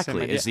idea. Exactly.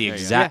 Kind of the It's same the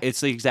idea. exact. It's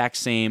the exact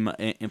same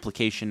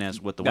implication as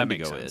what the That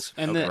makes Wendigo sense. is.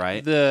 And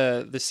right?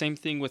 the same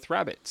thing with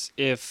rabbits.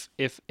 If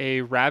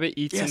a rabbit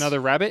eats Yes. another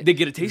rabbit, They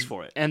get a taste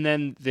for it. and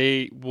then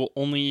they will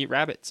only eat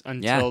rabbits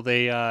until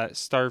they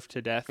starve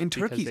to death. And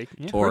because turkeys. they-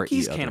 yeah. Or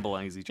Turkeys eat other-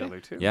 cannibalize each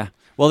other too. Yeah.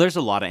 Well, there's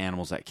a lot of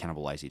animals that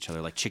cannibalize each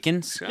other, like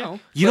chickens. So,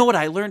 You know what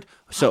I learned?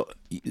 So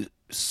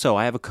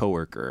I have a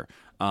coworker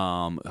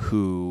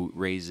who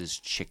raises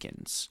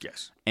chickens.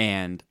 yes.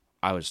 And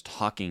I was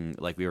talking,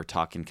 like we were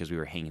talking because we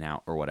were hanging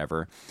out or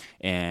whatever,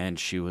 and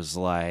she was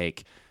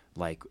like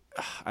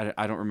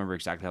I don't remember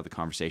exactly how the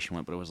conversation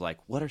went, but it was like,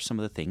 what are some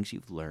of the things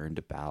you've learned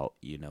about,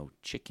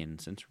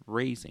 chickens since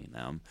raising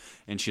them?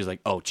 And she's like,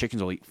 oh,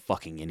 chickens will eat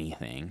fucking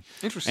anything.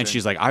 Interesting. And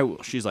she's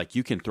like,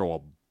 you can throw a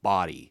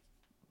body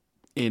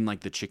in like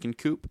the chicken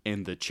coop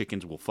and the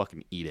chickens will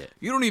fucking eat it.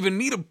 You don't even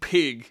need a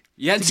pig.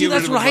 Yeah, to see, get rid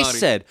that's of what a I body.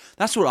 said.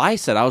 That's what I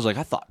said. I was like,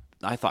 I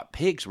thought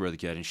pigs were really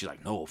good, and she's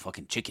like, no,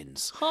 fucking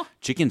chickens. Huh.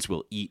 Chickens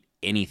will eat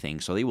anything,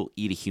 so they will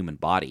eat a human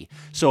body.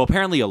 So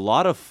apparently, a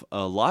lot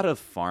of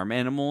farm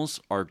animals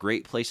are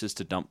great places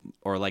to dump,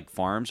 or like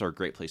farms are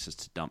great places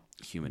to dump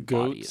human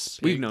Goats, bodies.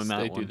 We've pigs, known that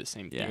they do one. the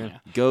same Yeah. thing. Yeah.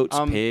 Goats,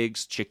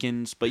 pigs,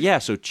 chickens. But yeah,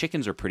 so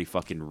chickens are pretty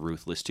fucking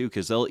ruthless too,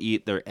 because they'll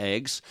eat their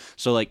eggs.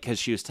 So like, because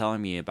she was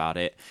telling me about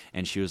it,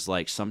 and she was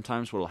like,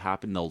 sometimes what'll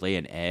happen, they'll lay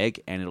an egg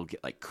and it'll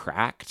get like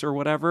cracked or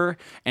whatever,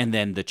 and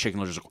then the chicken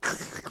will just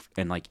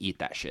and like eat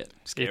that shit.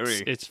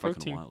 Scary. It's Fucking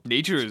protein. wild.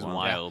 Nature It's is wild.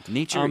 wild.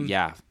 Nature,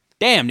 yeah.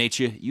 Damn,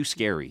 nature, you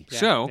scary. Yeah,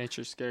 So-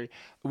 nature's scary.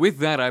 With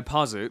that, I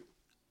posit,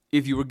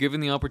 if you were given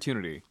the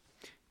opportunity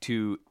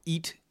to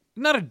eat,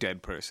 not a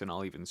dead person,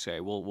 I'll even say,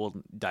 we'll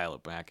dial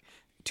it back,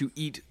 to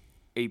eat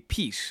a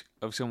piece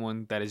of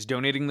someone that is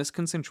donating this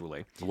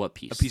consensually, What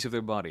piece? a piece of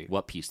their body,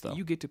 What piece though?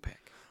 you get to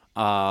pick.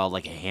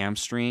 Like a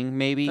hamstring,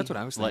 maybe. That's what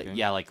I was Like, thinking.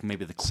 yeah, like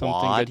maybe the Something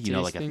quad. good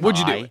Like a tasting. thigh. Would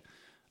you do it?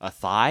 A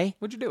thigh?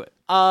 Would you do it?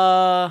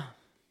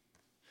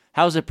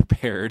 How's it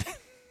prepared?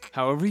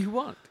 However you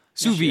want.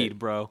 Sous vide,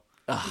 bro.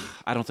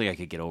 I don't think I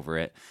could get over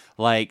it.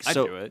 Like, I'd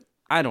so do it.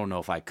 I don't know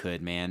if I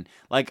could, man.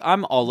 Like,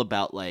 I'm all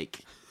about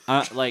like.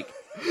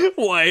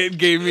 Wyatt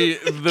gave me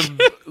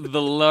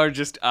the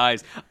largest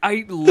eyes.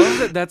 I love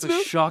that. That's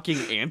a shocking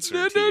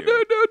answer. to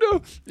you.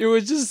 No. It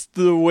was just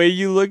the way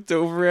you looked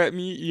over at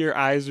me. Your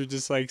eyes were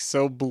just like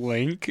so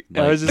blank.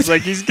 I was just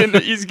like, he's gonna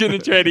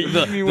try to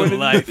eat me. One The of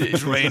life these.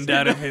 drained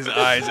out of his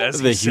eyes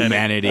as the he said it.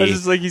 humanity. I was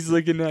just like, he's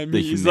looking at me.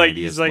 The He's like,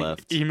 humanity is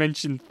left. he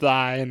mentioned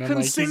thigh, and I'm like,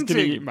 he's gonna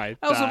Consenting. eat my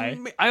thigh.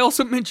 I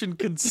also mentioned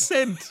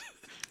consent.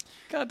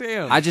 God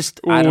damn. I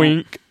don't.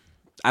 Wink.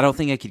 I don't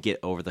think I could get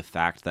over the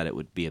fact that it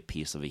would be a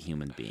piece of a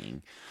human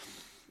being.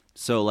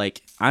 So,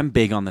 like, I'm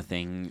big on the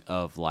thing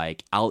of,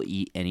 like, I'll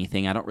eat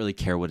anything. I don't really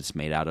care what it's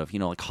made out of.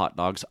 Like hot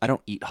dogs. I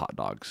don't eat hot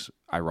dogs,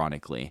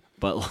 ironically.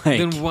 But, like...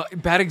 Then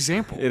what? Bad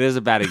example. It is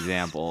a bad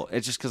example.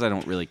 It's just because I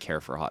don't really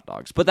care for hot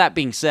dogs. But that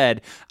being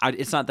said,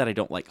 it's not that I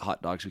don't like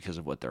hot dogs because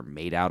of what they're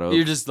made out of.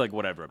 You're just like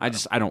whatever. I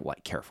don't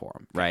like care for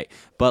them, right?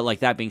 But,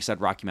 like, that being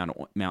said, Rocky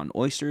Mountain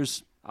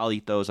oysters... I'll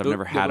eat those. I've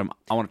never had them.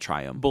 I want to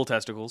try them. bull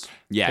testicles.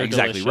 Yeah, They're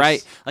exactly. delicious.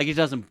 Right? Like, it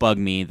doesn't bug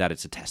me that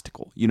it's a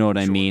testicle. You know what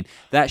I mean?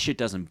 That shit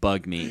doesn't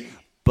bug me.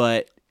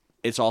 But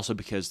it's also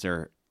because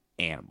they're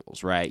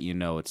animals, right?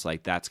 It's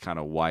like that's kind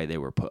of why they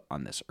were put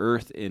on this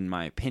earth, in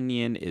my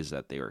opinion, is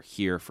that they were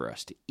here for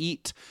us to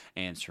eat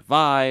and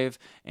survive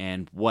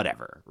and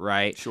whatever,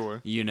 right?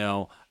 Sure.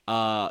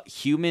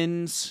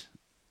 Humans,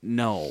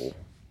 no.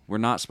 We're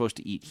not supposed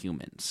to eat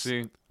humans.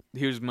 See,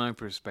 here's my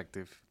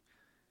perspective.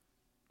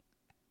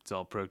 It's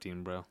all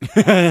protein, bro.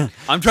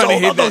 I'm trying to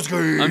hit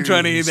that. I'm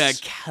trying to hit that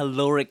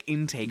caloric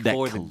intake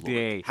for the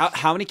day.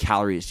 How many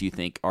calories do you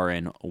think are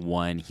in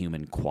one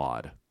human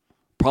quad?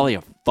 Probably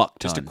a fuck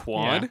ton. Just a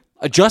quad?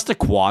 Yeah. Just a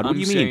quad? What I'm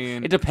do you mean?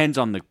 saying- It depends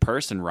on the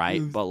person,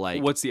 right? But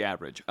like, What's the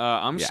average?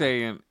 I'm Yeah.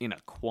 saying in a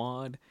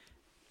quad,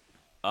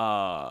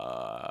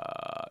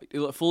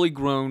 fully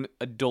grown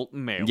adult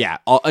male. yeah,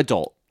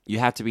 adult. You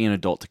have to be an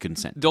adult to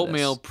consent. to Adult this.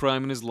 male,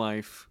 prime of his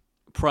life.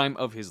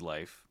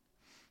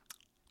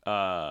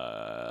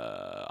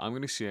 I'm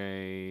gonna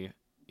say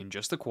in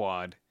just the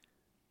quad,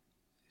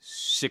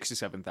 6,000 to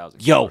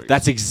 7,000. Yo, calories.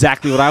 that's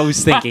exactly what I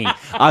was thinking.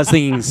 I was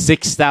thinking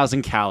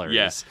 6,000 calories.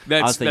 Yes,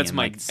 I was that's thinking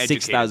my like educated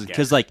 6,000 guess.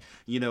 because, like,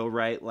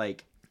 right,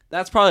 like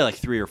that's probably like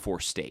 3 or 4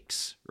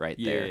 steaks right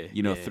there. Yeah,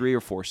 yeah. 3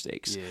 or 4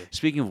 steaks. Yeah.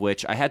 Speaking of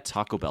which, I had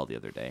Taco Bell the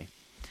other day,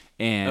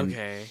 and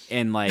Okay.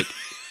 and like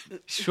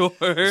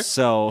Sure.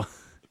 so.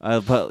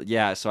 But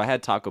yeah, so I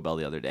had Taco Bell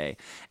the other day,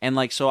 and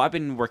like, so I've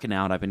been working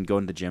out, I've been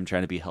going to the gym,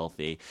 trying to be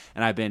healthy,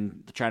 and I've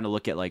been trying to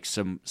look at like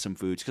some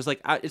foods, because like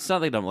it's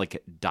not like I'm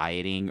like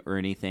dieting or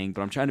anything,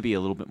 but I'm trying to be a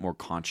little bit more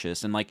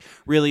conscious, and like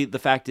really the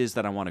fact is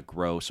that I want to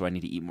grow, so I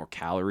need to eat more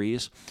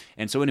calories,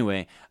 and so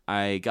anyway,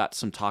 I got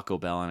some Taco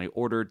Bell and I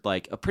ordered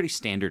like a pretty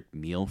standard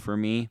meal for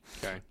me,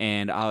 Okay.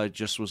 and I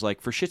just was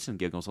like, for shits and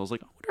giggles, I was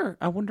like, I wonder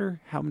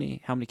wonder how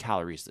many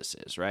calories this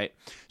is, right?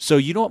 So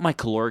you know what my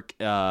caloric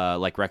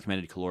like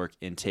recommended caloric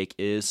intake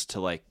is to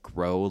like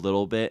grow a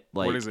little bit?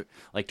 Like, What is it?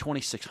 Like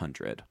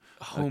 2,600.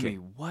 Homie,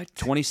 what?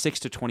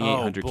 26 to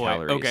 2,800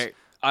 calories. Okay,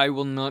 I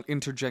will not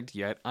interject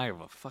yet. I have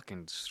a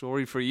fucking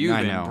story for you,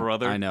 I then, know,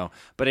 brother. I know.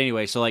 But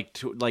anyway, so like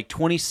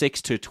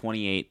 26 to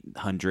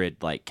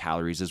 2,800 like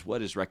calories is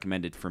what is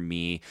recommended for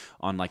me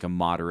on like a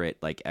moderate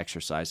like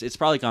exercise. It's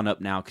probably gone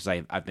up now because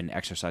I've been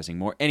exercising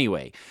more.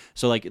 Anyway,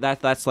 so like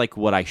that's like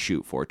what I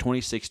shoot for,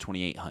 26,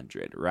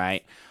 2,800,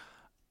 right?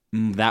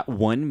 That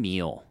one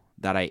meal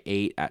that I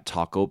ate at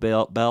Taco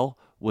Bell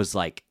was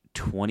like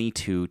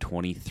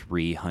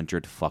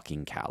 2,300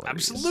 fucking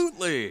calories.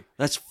 Absolutely.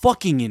 That's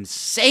fucking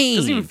insane.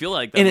 Doesn't even feel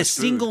like that in a much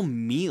food. single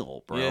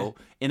meal, bro. Yeah.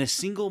 In a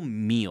single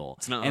meal.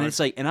 It's not and hard. it's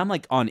like, and I'm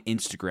like on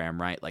Instagram,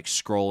 right? Like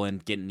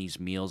scrolling, getting these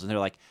meals, and they're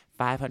like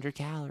 500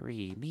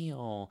 calorie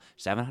meal,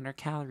 700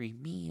 calorie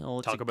meal.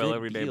 It's Taco a Bell good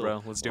every day, deal.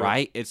 bro. Let's do it.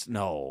 Right? It's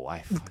no,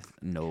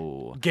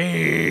 no.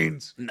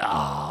 Gains.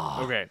 No.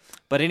 Okay.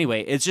 But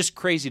anyway, it's just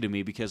crazy to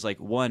me because, like,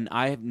 one,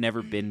 I have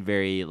never been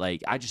very,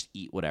 like, I just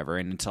eat whatever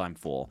and until I'm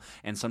full.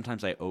 And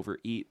sometimes I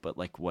overeat, but,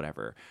 like,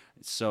 whatever.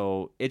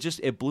 So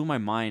it blew my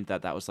mind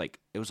that was, like,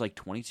 it was, like,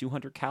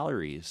 2,200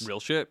 calories. Real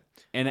shit.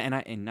 And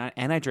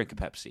I drank a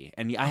Pepsi.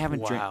 And I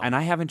haven't Wow.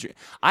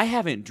 I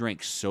haven't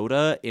drank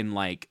soda in,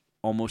 like,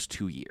 almost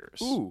 2 years.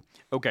 Ooh.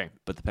 Okay.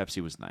 But the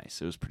Pepsi was nice.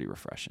 It was pretty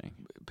refreshing.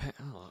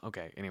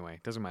 Okay. Anyway,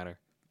 doesn't matter.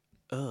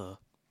 What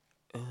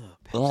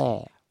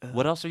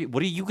else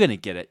what are you gonna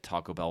get at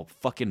Taco Bell?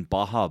 Fucking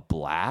Baja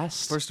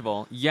Blast? First of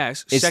all,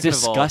 yes. It's Second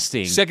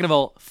disgusting. Second of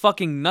all,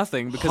 fucking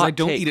nothing because Hot I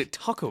don't take. eat at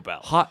Taco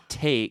Bell. Hot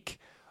take,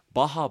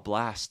 Baja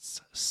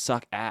Blasts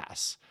suck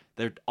ass.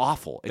 They're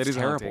awful. It's That is a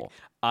hot terrible. take.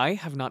 I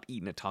have not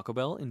eaten at Taco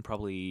Bell in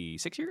probably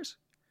 6 years.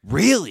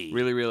 Really?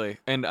 Really, really.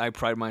 And I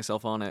pride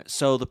myself on it.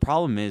 So the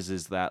problem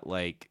is that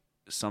like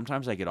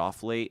sometimes I get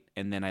off late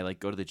and then I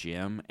like go to the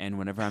gym, and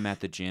whenever I'm at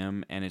the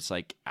gym and it's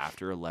like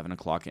after 11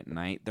 o'clock at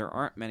night, there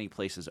aren't many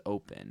places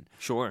open,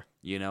 Sure.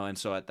 you know? And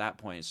so at that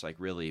point it's like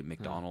really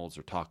McDonald's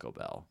or Taco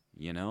Bell,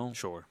 you know?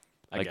 Sure.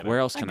 I Like get where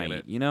it. else can I get eat,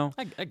 it. you know?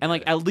 I get And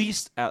like it. at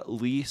least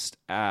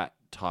at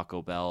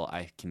Taco Bell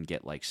I can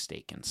get like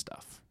steak and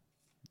stuff.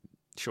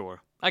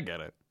 Sure. I get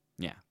it.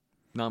 Yeah.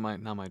 Not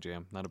my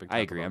jam. Not a big. I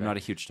Taco agree. Bell I'm guy. not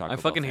a huge Taco I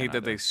Bell fucking fan hate that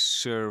either. they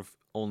serve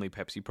only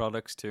Pepsi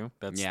products too.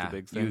 That's yeah, the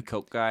big thing. you a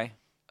Coke guy?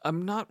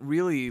 I'm not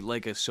really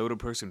like a soda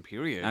person,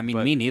 period. I mean,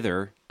 but me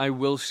neither. I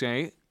will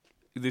say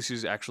this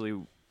is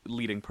actually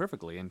leading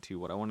perfectly into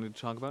what I wanted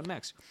to talk about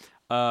next.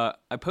 I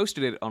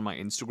posted it on my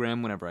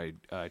Instagram whenever I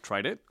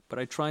tried it, but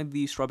I tried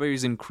the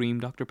strawberries and cream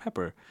Dr.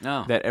 Pepper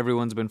Oh. that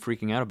everyone's been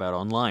freaking out about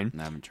online.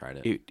 I haven't tried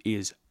it. It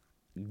is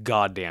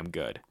goddamn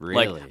good.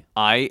 Really? Like,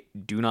 I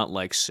do not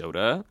like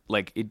soda.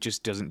 Like, it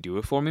just doesn't do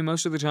it for me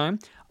most of the time.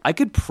 I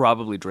could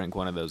probably drink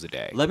one of those a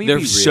day. Let me They're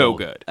be real. so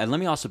good. And let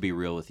me also be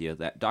real with you.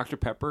 That Dr.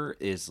 Pepper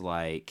is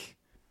like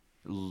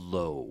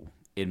low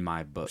in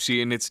my book.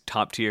 See, and it's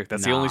top tier.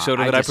 That's the Nah, only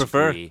soda that I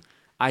prefer. disagree.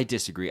 I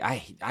disagree.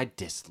 I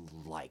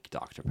dislike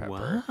Dr.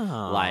 Pepper.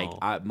 Wow. Like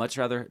I much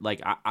rather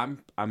like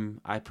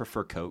I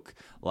prefer Coke.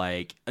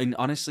 Like, and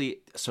honestly,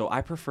 so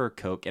I prefer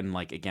Coke, and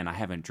like again, I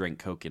haven't drank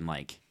Coke in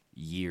like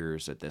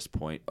years at this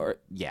point, or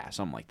yeah,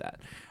 something like that.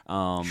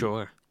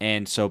 Sure.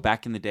 And so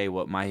back in the day,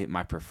 what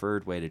my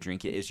preferred way to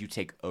drink it is you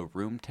take a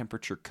room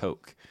temperature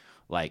Coke,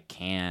 like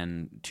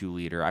can 2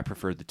 liter. I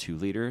prefer the 2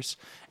 liters.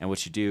 And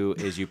what you do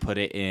is you put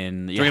it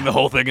in. Drinking the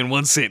whole thing in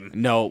one sitting.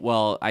 No,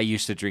 well, I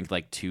used to drink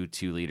like 2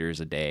 liters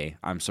a day.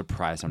 I'm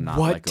surprised I'm not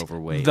What like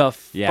overweight. the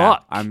Yeah,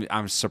 fuck?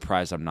 I'm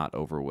surprised I'm not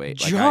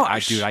overweight. Like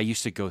Josh! dude, I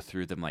used to go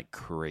through them like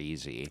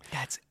crazy.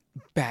 That's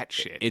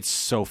batshit. It's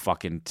so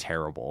fucking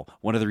terrible.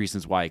 One of the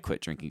reasons why I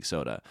quit drinking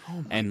soda.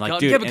 And like, God,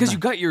 dude, yeah, because and, you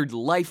got your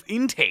life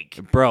intake.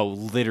 bro,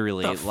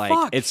 literally, The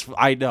like fuck?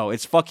 I know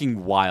it's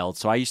fucking wild.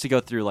 So I used to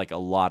go through like a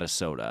lot of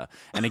soda.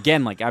 And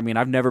again, like I mean,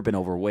 I've never been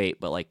overweight,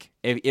 but like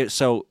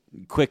so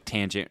quick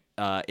tangent.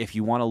 If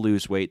you want to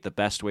lose weight, the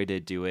best way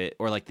to do it,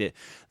 or like the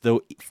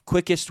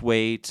quickest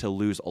way to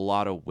lose a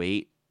lot of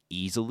weight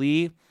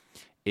easily,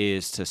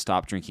 is to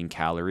stop drinking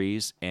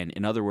calories, and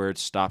in other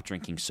words, stop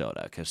drinking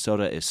soda, because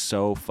soda is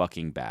so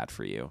fucking bad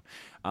for you.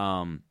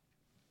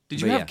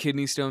 Did you But have yeah.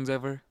 kidney stones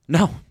ever?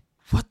 No,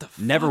 What the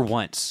fuck? never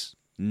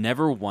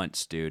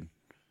once, dude.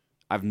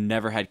 I've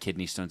never had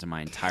kidney stones in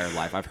my entire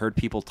life. I've heard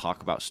people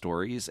talk about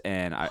stories,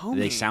 and they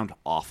Homie. sound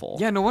awful.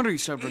 Yeah, no wonder you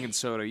stopped drinking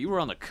soda. You were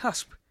on the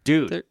cusp.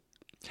 Dude.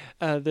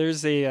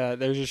 There's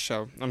a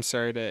show. I'm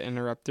sorry to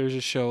interrupt. There's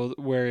a show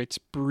where it's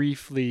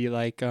briefly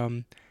like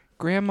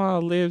Grandma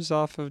lives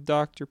off of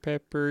Dr.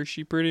 Pepper.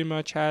 She pretty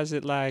much has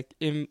it like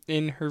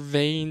in her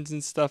veins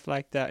and stuff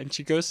like that. And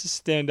she goes to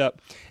stand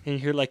up and you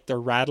hear like the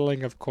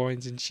rattling of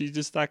coins, and she's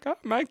just like, "Oh,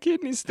 my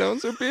kidney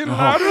stones are being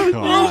louder than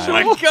God. usual."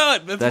 Oh my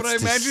god, that's what I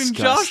That's imagine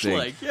disgusting. Josh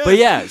like. Yeah. But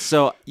yeah,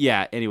 so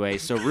yeah. Anyway,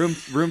 so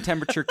room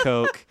temperature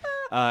Coke.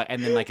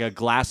 and then like a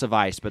glass of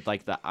ice, but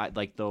like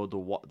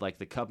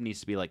the cup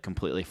needs to be like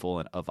completely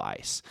full of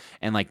ice.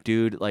 And like,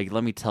 dude, like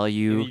let me tell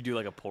you, And you do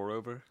like a pour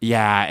over.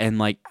 yeah, and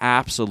like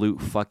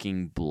absolute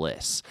fucking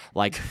bliss,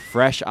 like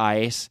fresh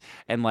ice,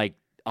 and like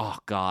oh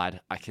god,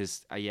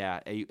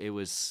 it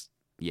was.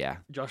 Yeah.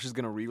 Josh is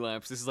gonna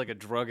relapse. This is like a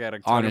drug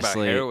addict talking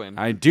Honestly, about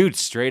heroin. dude,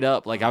 straight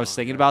up, like I was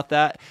thinking about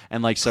that,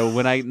 and like so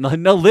when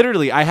no,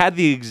 literally, I had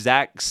the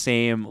exact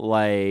same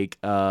like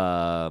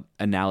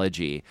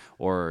analogy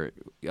or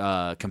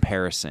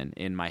comparison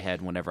in my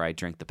head whenever I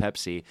drank the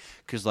Pepsi,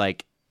 because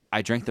like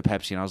I drank the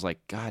Pepsi and I was like,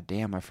 God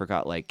damn, I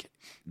forgot like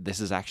this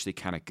is actually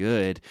kind of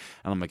good,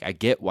 and I'm like, I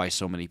get why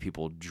so many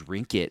people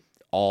drink it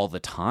all the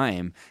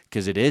time,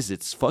 because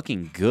it's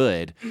fucking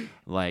good,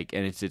 like,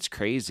 and it's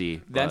crazy.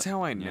 That's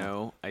how I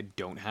know I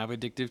don't have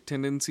addictive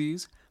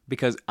tendencies,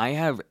 because I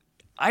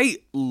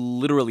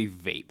literally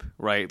vape,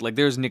 right? Like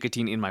there's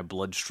nicotine in my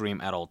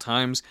bloodstream at all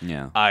times.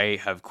 Yeah. I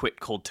have quit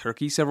cold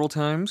turkey several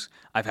times.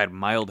 I've had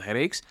mild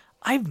headaches.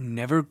 I've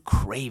never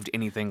craved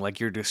anything like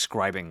you're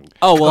describing.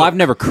 Oh, well, Coke. I've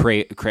never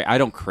I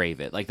don't crave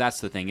it. Like,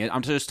 that's the thing.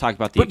 I'm just talking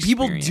about the But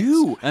people experience.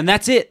 do. And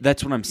that's it.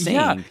 That's what I'm saying.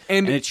 Yeah,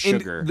 and it's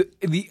sugar.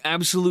 The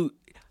absolute.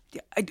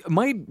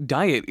 My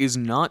diet is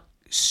not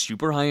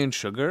super high in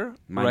sugar,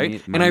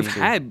 right? And I've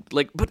had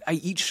but I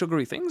eat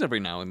sugary things every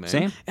now and then.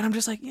 Same. And I'm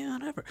just like, yeah,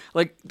 whatever.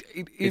 Like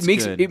it It's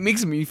makes good. it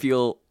makes me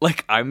feel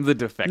like I'm the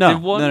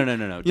defective one. No. You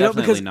know,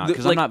 Definitely not,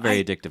 because I'm like, not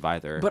very addictive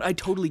either. But I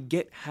totally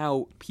get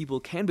how people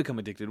can become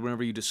addicted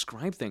whenever you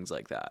describe things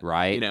like that.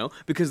 Right. You know?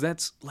 Because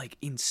that's like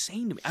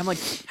insane to me. I'm like,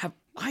 have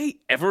I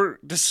ever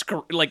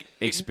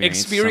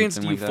experienced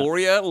something like that?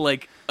 euphoria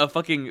like a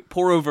fucking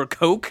pour over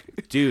Coke?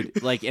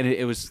 Dude, like, and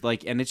it was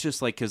like, and it's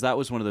just like, because that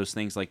was one of those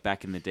things, like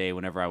back in the day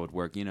whenever I would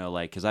work, you know,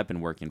 like, because I've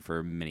been working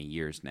for many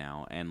years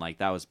now, and like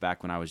that was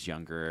back when I was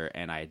younger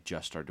and I had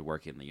just started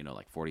working, you know,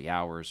 like 40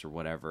 hours or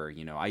whatever.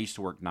 You know, I used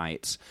to work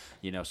nights,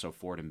 you know, so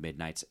 4 to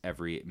midnights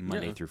every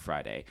Monday through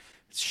Friday.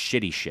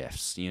 Shitty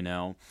shifts, you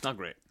know. Not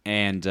great.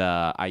 And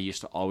I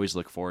used to always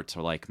look forward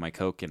to like my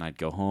Coke, and I'd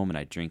go home and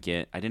I'd drink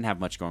it. I didn't have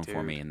much going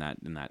for me in that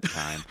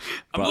time.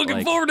 I'm But, looking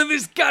like, forward to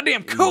this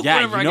goddamn Coke yeah,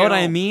 whenever you I know get what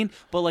I home. mean?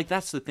 But like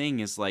that's the thing,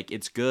 is like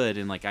it's good,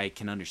 and like I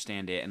can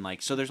understand it, and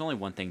like so there's only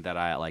one thing that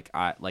I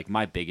like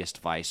my biggest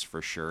vice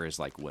for sure is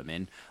like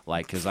women,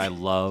 like because I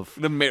love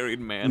The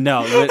married man.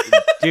 no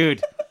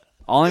dude.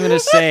 All I'm gonna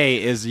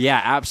say is, yeah,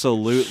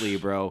 absolutely,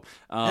 bro.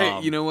 Hey,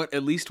 you know what?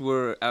 At least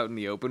we're out in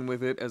the open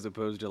with it, as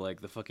opposed to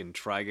like the fucking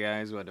Try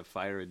Guys who had to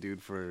fire a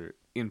dude for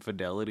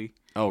infidelity.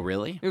 Oh,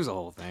 really? It was a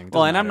whole thing.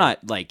 Well, Doesn't and I'm matter.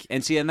 not like,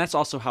 and see, and that's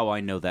also how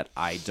I know that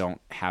I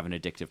don't have an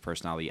addictive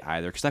personality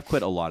either, because I've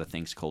quit a lot of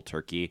things cold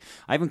turkey.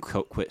 I even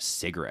quit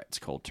cigarettes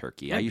cold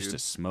turkey. Yeah, I used dude.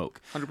 to smoke,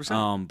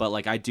 100%. But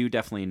like I do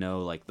definitely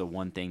know like the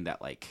one thing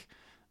that like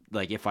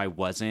if I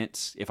was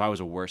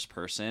a worse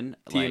person,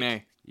 TNA.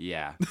 Like,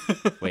 yeah.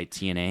 Wait,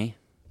 TNA?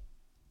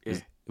 Yeah.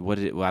 What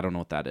is it? Well, I don't know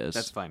what that is.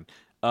 That's fine.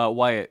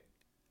 Wyatt,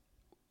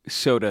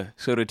 soda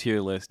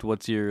tier list.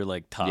 What's your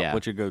like top? Yeah.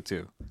 What's your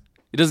go-to?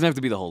 It doesn't have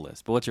to be the whole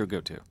list, but what's your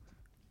go-to?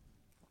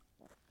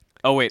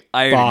 Oh wait,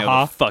 I already know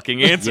Baja. the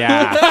fucking answer.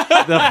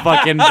 Yeah, the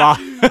fucking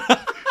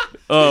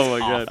Oh my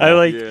god, I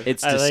like- Yeah.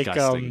 It's I like,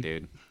 disgusting,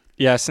 dude.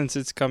 Yeah, since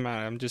it's come out,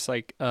 I'm just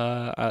like,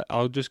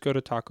 I'll just go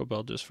to Taco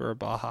Bell just for a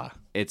Baja.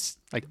 It's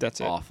Like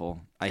that's it.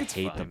 awful. I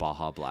hate the fine.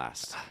 Baja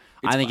Blast.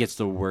 I think fine. it's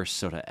the worst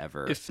soda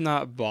ever. If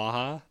not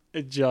Baja,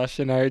 Josh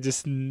and I are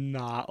just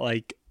not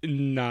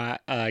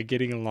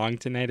getting along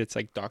tonight. It's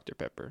like Dr.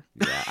 Pepper.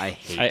 Yeah, I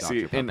hate I- Dr.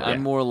 See, Pepper. and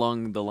I'm more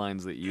along the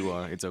lines that you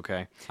are. It's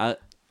okay. Uh,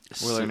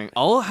 We're learning.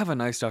 I'll have a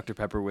nice Dr.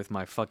 Pepper with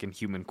my fucking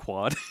human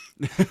quad.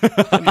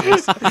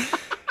 That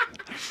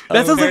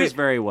sounds like pairs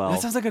very well.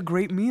 That sounds like a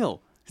great meal.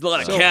 A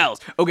lot of cows.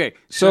 Okay,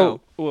 So,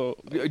 so well,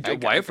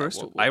 Wyatt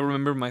first. I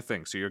remember my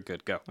thing, so you're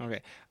good. Go. Okay.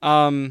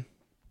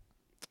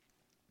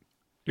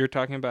 You're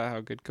talking about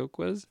how good Coke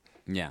was.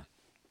 Yeah.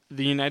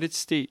 The United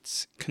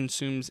States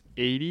consumes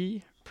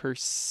 80%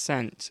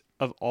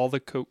 of all the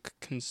Coke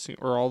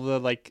or all the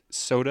like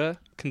soda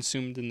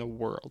consumed in the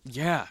world.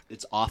 Yeah,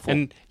 It's awful.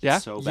 And yeah,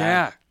 It's so bad.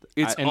 yeah.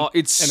 It's and,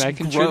 it's and I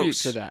contribute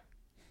gross. to that.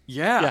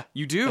 Yeah, Yeah,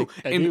 you do.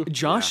 I and do.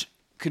 Josh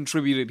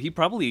contributed. He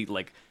probably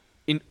like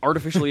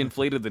artificially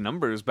inflated the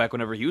numbers back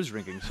whenever he was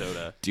drinking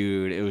soda.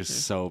 Dude, it was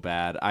so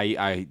bad.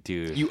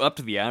 Dude. You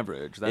upped the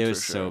average. That's it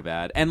was for so sure.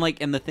 bad. And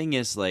like, and the thing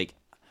is, like,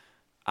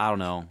 I don't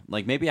know.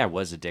 Like, maybe I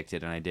was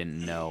addicted and I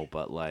didn't know,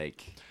 but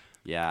like,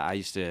 yeah,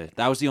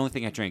 that was the only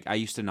thing I drank. I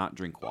used to not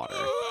drink water.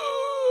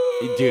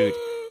 Dude.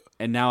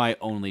 And now I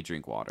only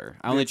drink water.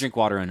 I only drink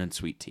water and then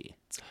sweet tea.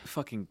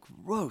 Fucking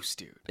gross,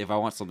 dude. If I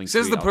want something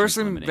Says sweet, the I'll drink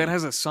person lemonade. that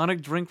has a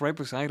Sonic drink right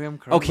beside him.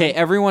 Currently. Okay,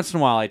 every once in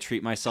a while I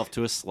treat myself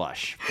to a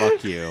slush.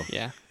 Fuck you.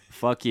 Yeah.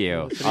 Fuck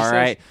you. That's what he All says.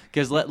 right,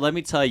 because let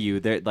me tell you,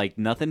 there like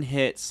nothing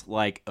hits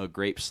like a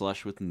grape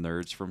slush with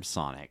nerds from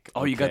Sonic.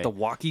 Oh, you got okay? the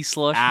walkie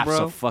slush,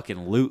 bro?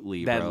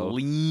 Abso-fucking-lutely, That bro.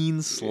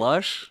 lean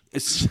slush?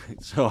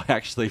 So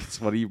actually, it's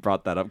funny you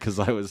brought that up because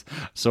I was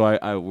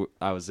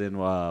in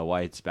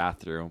Wyatt's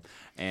bathroom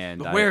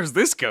and Where's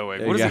this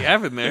going? What does he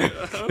have in there?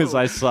 Because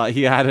I saw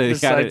he had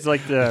Besides,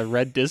 like the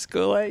red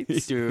disco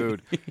lights,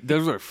 Dude,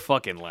 those are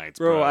fucking lights,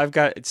 bro. bro. I've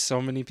got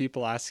so many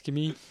people asking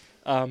me,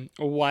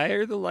 why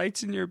are the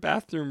lights in your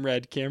bathroom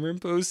red? Cameron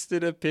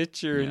posted a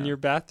picture in your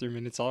bathroom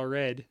and it's all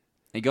red.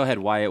 Hey, go ahead,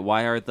 Wyatt.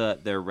 Why are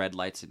there red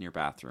lights in your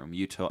bathroom?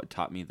 You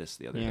taught me this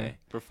the other day.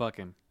 For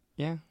fucking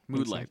Yeah,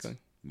 mood lights.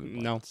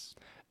 Mood No. lights.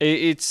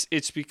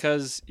 It's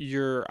because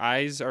your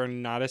eyes are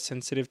not as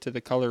sensitive to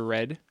the color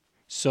red,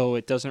 so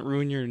it doesn't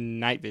ruin your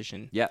night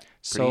vision. Yeah.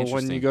 So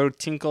when you go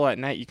tinkle at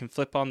night, you can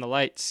flip on the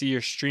light, see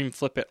your stream,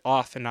 flip it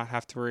off, and not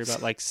have to worry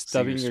about like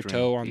stubbing your stream.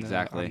 toe on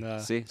exactly. the.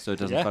 See, so it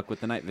doesn't fuck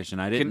with the night vision.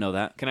 I didn't know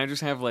that. Can I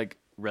just have like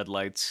red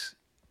lights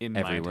in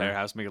my Everywhere. entire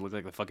house, make it look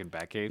like the fucking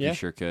Batcave? Yeah. You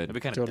sure could. That'd be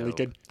kind of Totally dope.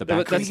 good. The But back- Can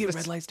we that's- get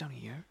that's- red lights down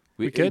here?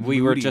 We could. We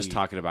were Moody. just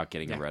talking about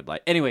getting a red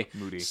light. Anyway,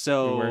 Moody.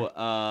 so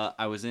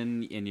I was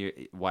in your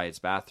Wyatt's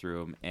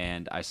bathroom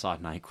and I saw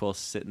NyQuil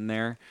sitting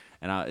there.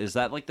 And is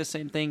that like the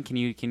same thing? Can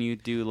you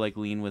do like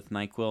lean with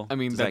NyQuil? I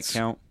mean, does that's that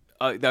count?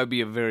 That would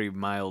be a very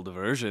mild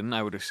version,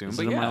 I would assume. Is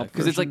But it a yeah, mild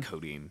because it's like version?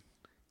 codeine.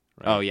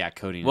 Oh yeah,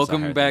 codeine. is a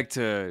Welcome higher back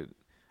to.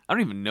 I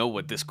don't even know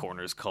what this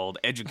corner is called.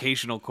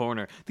 Educational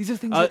corner. These are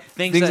things, things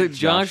things that that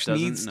Josh Josh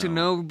needs to doesn't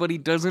know, but he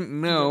doesn't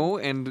know,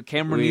 and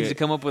Cameron We- needs to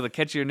come up with a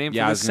catchier name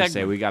Yeah, for I this was gonna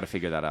segment. say we got to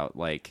figure that out.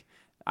 Like,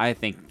 I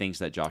think things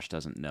that Josh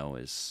doesn't know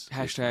is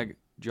Hashtag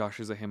Josh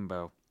is a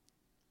himbo.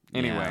 Yeah,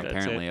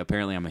 Anyway,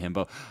 apparently I'm a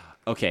himbo.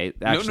 Okay,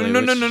 no, actually,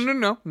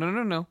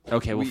 no.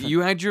 Okay, well,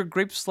 You had your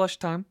grape slush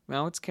time.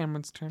 Now it's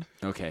Cameron's turn.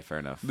 okay, fair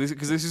enough.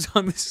 Because this is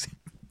on this.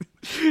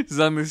 This is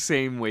on the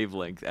same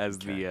wavelength as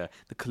the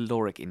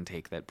caloric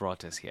intake that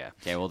brought us here.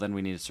 Okay, well then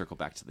we need to circle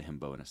back to the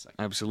himbo in a second.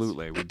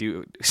 Absolutely, we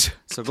do.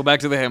 So go back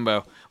to the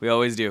himbo. We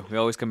always do. We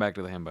always come back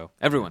to the himbo.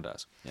 Everyone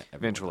does. Yeah, everyone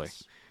eventually.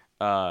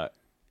 does.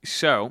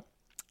 So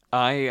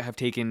I have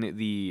taken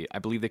I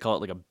believe they call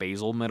it like a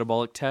basal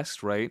metabolic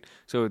test, right?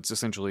 So it's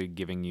essentially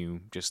giving you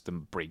just the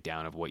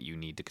breakdown of what you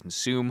need to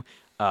consume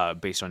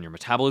based on your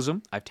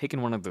metabolism. I've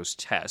taken one of those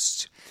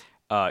tests.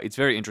 It's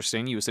very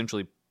interesting.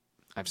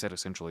 I've said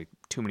essentially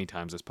too many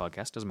times this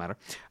podcast, doesn't matter.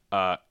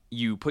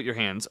 You put your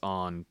hands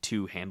on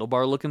two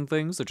handlebar-looking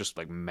things. They're just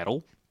like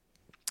metal.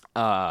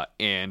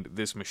 And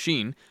this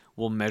machine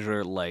will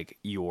measure like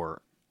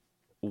your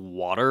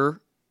water.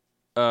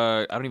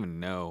 I don't even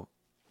know.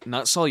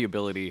 Not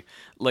solubility,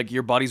 like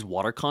your body's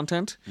water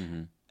content,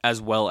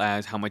 as well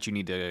as how much you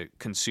need to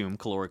consume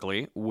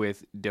calorically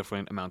with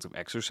different amounts of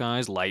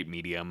exercise, light,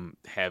 medium,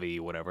 heavy,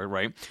 whatever,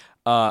 right?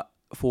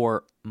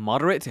 For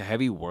moderate to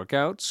heavy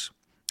workouts,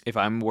 if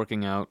I'm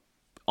working out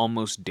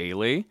almost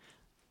daily,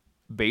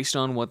 based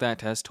on what that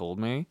test told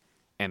me,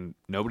 and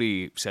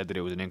nobody said that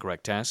it was an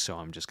incorrect test, so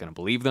I'm just going to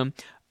believe them,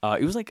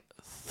 it was like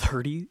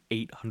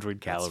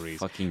 3,800 calories.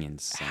 That's fucking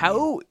insane.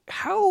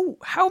 How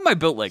am I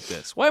built like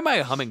this? Why am I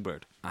a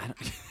hummingbird? I don't...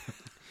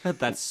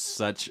 That's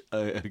such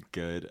a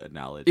good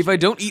analogy. If I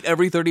don't eat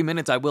every 30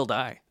 minutes, I will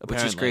die. Which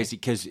is apparently. crazy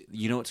because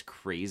you know what's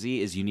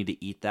crazy is you need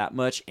to eat that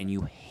much and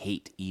you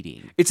hate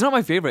eating. It's not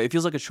my favorite. It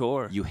feels like a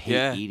chore. You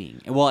hate eating.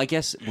 Well, I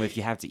guess if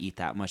you have to eat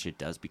that much, it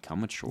does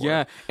become a chore.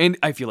 Yeah, and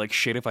I feel like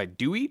shit if I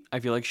do eat.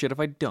 I feel like shit if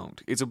I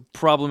don't. It's a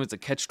problem. It's a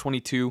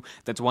catch-22.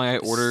 That's why I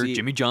order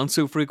Jimmy John's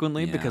so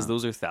frequently because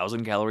those are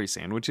 1,000-calorie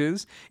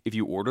sandwiches if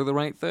you order the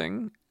right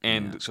thing.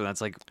 And so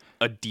that's like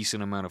a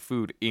decent amount of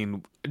food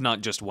in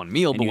not just one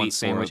meal, And but you one eat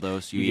sandwich. four of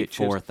those. You get eat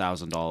chips.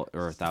 $4,000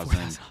 or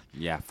 1,000.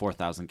 Yeah,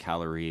 4,000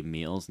 calorie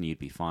meals, and you'd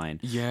be fine.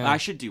 Yeah. I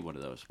should do one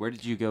of those. Where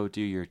did you go do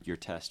your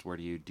test? Where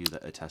do you do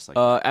a test like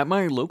that? At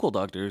my local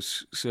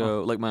doctors,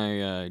 so like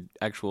my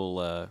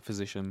actual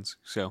physicians.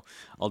 So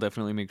I'll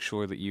definitely make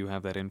sure that you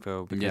have that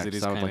info because it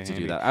is I would kind of like to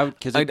handy. do that. I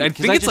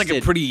think it's like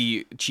a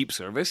pretty cheap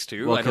service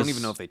too. Well, I don't 'cause-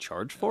 even know if they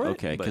charge for it.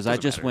 Okay, but because it I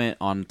doesn't just matter. went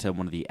on to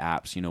one of the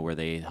apps, where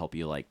they help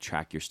you like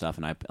track your stuff,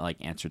 and I like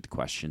answered the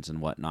questions and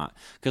whatnot.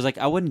 Because like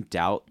I wouldn't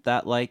doubt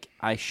that like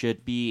I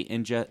should be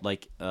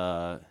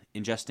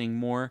ingesting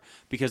more.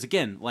 Because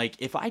again, like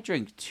if I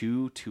drink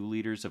two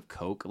liters of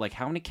Coke, like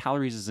how many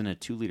calories is in a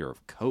 2 liter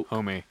of Coke?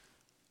 Homie,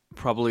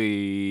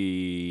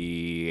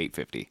 probably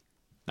 850,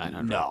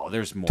 900. No,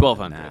 there's more.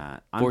 1,200, than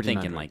that. I'm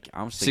thinking 1,400, like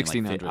I was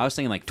thinking 1,600, I was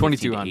thinking like 15 to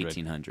 2,200,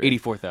 1,800.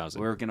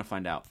 84,000. We're gonna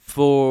find out.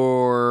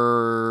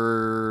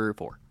 For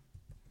 4.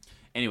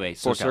 Anyway,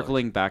 so 4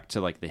 circling back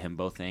to like the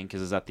himbo thing,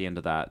 because it's at the end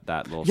of that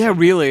little. Yeah, segment.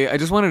 really. I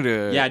just wanted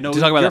to. Yeah, no, to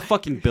talk about you're that.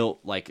 fucking built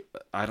like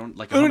I don't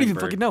like. A I don't even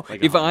hummingbird, fucking know.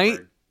 like a If I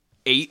hummingbird.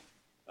 ate,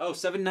 Oh,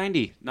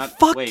 $7.90. Not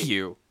fuck wait,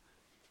 you.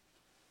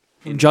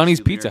 in Johnny's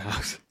 2 Pizza liter-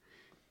 House.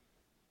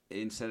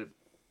 instead of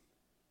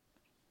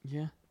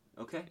Yeah.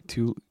 okay.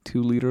 2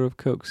 liter of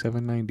Coke,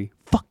 $7.90.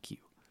 Fuck you.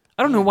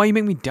 I don't know why you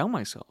make me down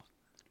myself.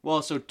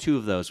 Well, so 2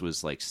 of those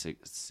was like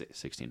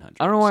 1,600.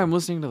 I don't know why I'm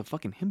listening to the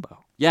fucking himbo.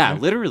 Yeah,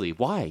 literally.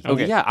 Why?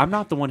 Okay. Yeah, I'm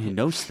not the one who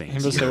knows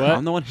things. Himbo say what?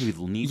 I'm the one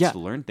who needs to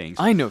learn things.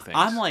 I know things.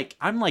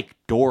 I'm like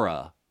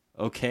Dora.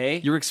 Okay.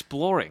 You're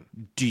exploring.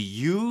 Do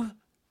you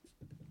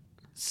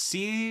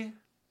see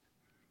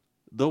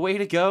the way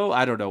to go?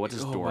 I don't know. What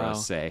does Dora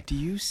say? Do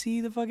you see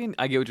the fucking...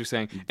 I get what you're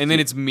saying. And then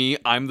it's me.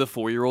 I'm the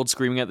 4-year-old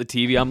screaming at the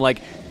TV. I'm like,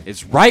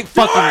 It's right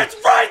fucking. It's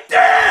right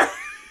there.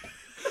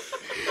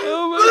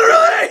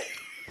 Literally.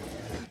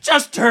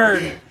 Just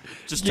turn.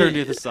 Just turn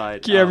to the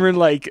side. Cameron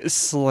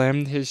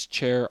slammed his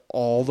chair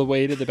all the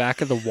way to the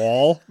back of the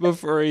wall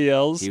before he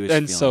yells. He was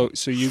and feeling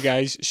so you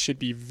guys should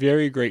be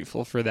very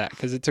grateful for that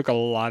because it took a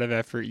lot of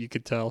effort. You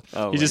could tell.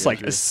 Oh he my just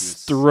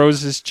gosh. throws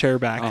his chair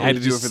back. I and had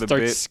to he do it just for the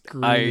starts bit.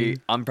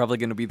 Screaming. I'm probably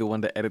going to be the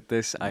one to edit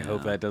this. I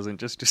hope that doesn't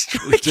just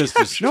destroy Just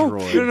Josh.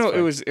 destroyed. No.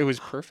 It was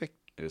perfect.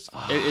 It was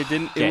It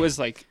didn't. Okay. It was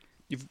like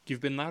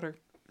you've been louder.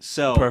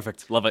 so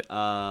Perfect. Love it.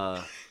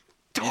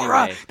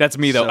 Dora. Anyway, That's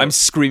me, though. so- I'm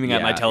screaming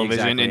at my yeah, television,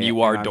 exactly. and you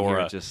are I'm here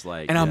Dora. just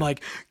like, and I'm yeah.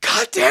 like,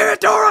 God damn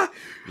it, Dora!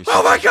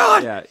 Oh my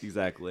God! Yeah,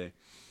 exactly.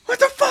 What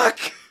the fuck?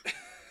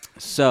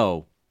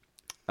 So,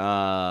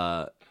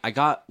 I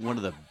got one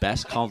of the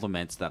best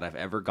compliments that I've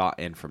ever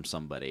gotten from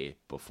somebody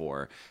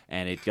before,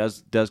 and it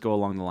does go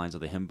along the lines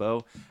of the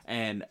himbo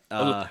and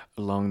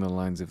Along the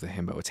lines of the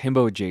himbo. It's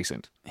himbo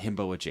adjacent.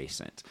 himbo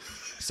adjacent.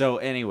 So,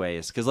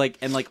 anyways, because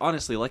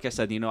honestly, like I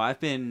said, I've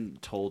been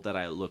told that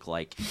I look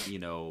like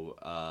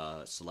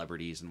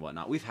celebrities and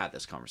whatnot. We've had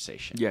this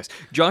conversation. Yes.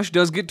 Josh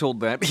does get told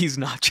that. He's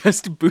not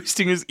just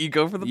boosting his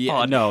ego for the Yeah,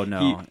 pod.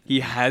 no. He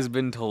has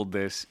been told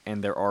this,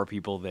 and there are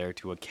people there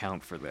to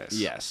account for this.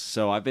 Yes,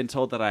 so I've been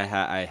told that I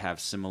have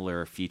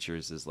similar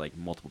features as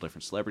multiple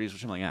different celebrities,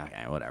 which I'm like,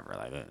 okay, whatever.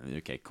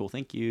 Okay, cool,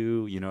 thank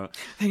you.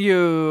 Thank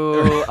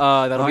you.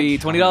 That'll be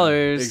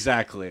 $20.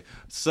 Exactly.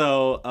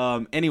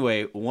 So,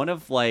 anyway, one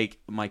of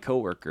my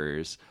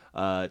coworkers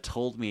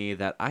told me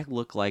that I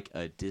look like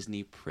a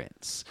Disney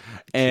prince,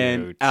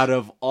 and Cute. out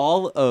of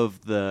all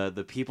of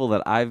the people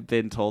that I've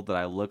been told that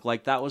I look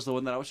like, that was the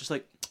one that I was just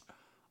like,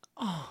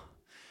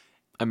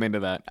 I'm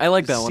into that. I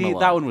like that one a see, lot.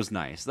 that one was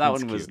nice. That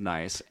That's one was cute.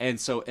 nice. And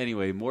so,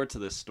 anyway, more to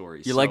this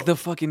story. You like the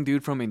fucking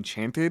dude from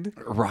Enchanted?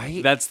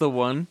 right? That's the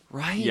one?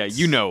 right?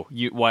 Yeah,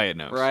 Wyatt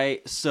knows.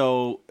 Right.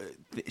 So,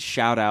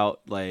 shout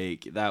out,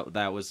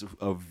 that was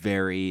a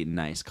very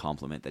nice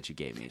compliment that you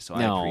gave me. So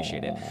I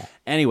appreciate it.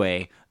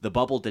 Anyway, the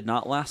bubble did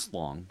not last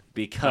long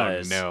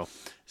because no.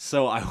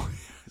 So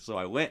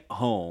I went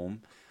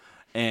home.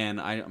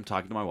 And I'm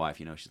talking to my wife,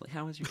 she's like,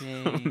 "How was your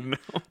day?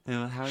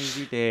 How was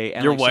your day?"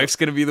 And Your wife's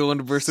going to be the one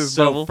to burst this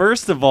so bubble?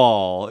 first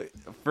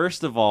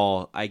of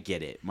all, I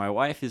get it. My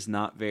wife is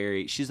not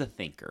she's a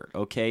thinker,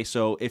 okay?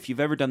 So if you've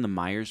ever done the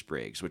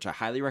Myers-Briggs, which I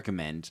highly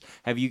recommend,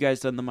 have you guys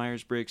done the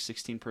Myers-Briggs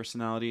 16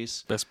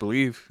 personalities? Best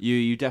believe.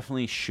 You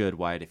definitely should,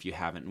 Wyatt, if you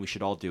haven't. We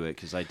should all do it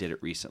because I did it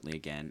recently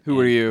again. Who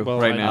are you Well,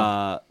 right I-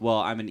 now? Well,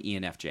 I'm an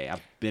ENFJ.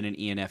 I've been an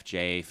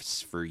ENFJ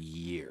for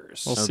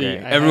years. Well, see,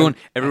 Okay. I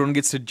Everyone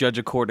gets to judge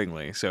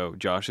accordingly. So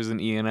Josh is an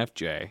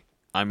ENFJ.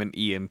 I'm an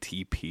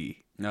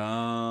ENTP.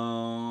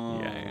 No.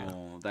 Yeah.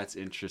 That's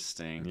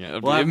interesting. Yeah,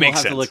 Well, it makes we'll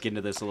have to sense. look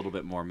into this a little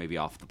bit more, maybe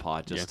off the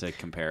pod, just to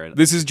compare it.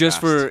 This is just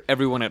Fast. for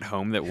everyone at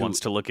home that wants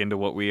to look into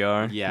what we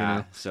are.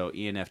 Yeah, so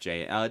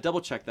ENFJ. Double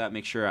check that.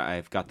 Make sure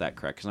I've got that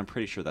correct because I'm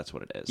pretty sure that's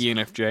what it is.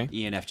 ENFJ.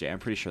 ENFJ. I'm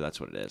pretty sure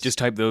that's what it is. Just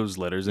type those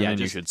letters in and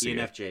you just should see it.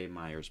 ENFJ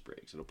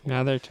Myers-Briggs. It'll pull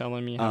Now up. they're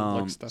telling me how to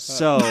look stuff up.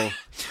 So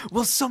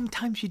Well,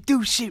 sometimes you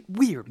do shit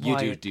weird.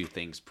 you do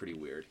things pretty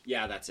weird.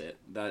 Yeah, that's it.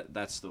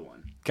 That's the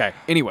one. Okay.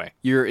 Anyway,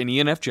 you're an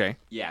ENFJ.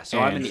 Yeah, so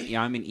I'm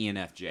an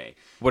ENFJ.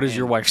 What does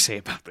your And- wife say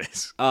about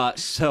this?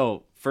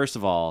 So first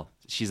of all,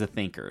 she's a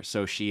thinker.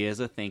 So she is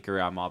a thinker.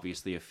 I'm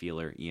obviously a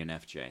feeler,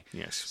 ENFJ.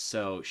 Yes.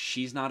 So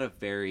she's not a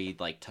very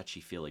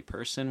touchy-feely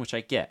person, which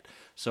I get.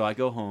 So I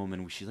go home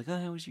and she's like, "Oh,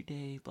 how was your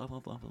day?" Blah blah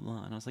blah blah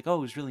blah. And I was like, "Oh,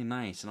 it was really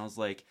nice." And I was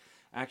like,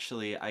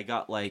 "Actually, I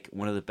got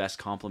one of the best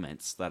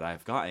compliments that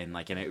I've gotten.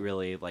 And it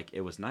really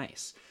it was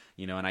nice."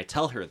 And I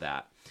tell her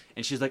that,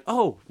 and she's like,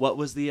 "Oh, what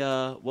was the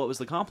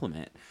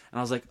compliment?" And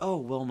I was like, "Oh,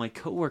 well, my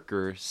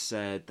coworker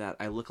said that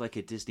I look like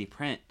a Disney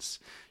prince."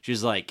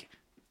 She's like,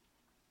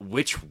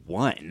 "Which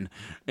one?"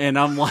 And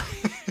I'm like,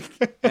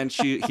 and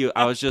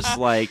I was just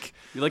like,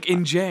 You're like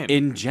in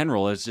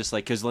general, it's just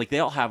because they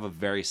all have a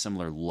very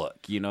similar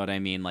look. You know what I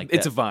mean?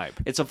 It's a vibe.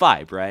 It's a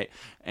vibe, right?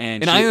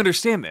 And I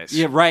understand this.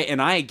 Yeah, right.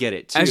 And I get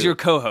it too. As your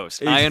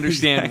co-host, I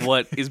understand Exactly.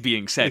 what is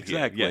being said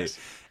Exactly. here. Yes.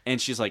 And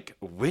she's like,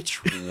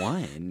 "Which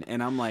one?"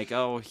 And I'm like,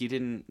 "Oh, he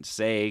didn't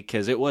say,"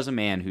 because it was a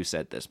man who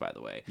said this, by the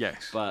way.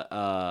 Yes. But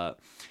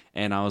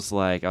and I was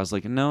like,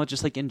 no,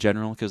 just in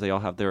general, because they all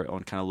have their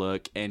own kind of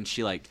look. And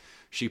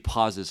she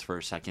pauses for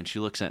a second. She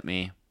looks at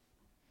me.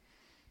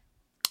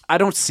 I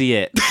don't see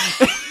it.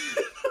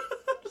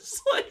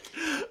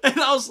 And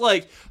I was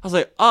like,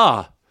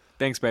 ah,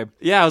 Thanks, babe.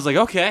 yeah. I was like,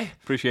 okay,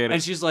 Appreciate it.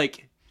 And she's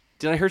like,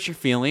 "Did I hurt your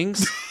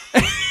feelings?"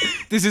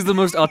 This is the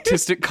most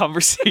autistic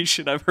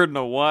conversation I've heard in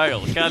a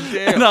while. God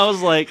damn. And I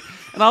was like,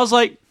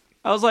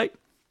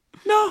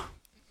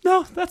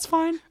 no, that's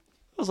fine. I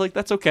was like,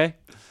 "That's okay."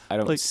 I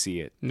don't Like- see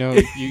it. No,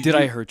 Did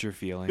I hurt your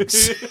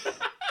feelings?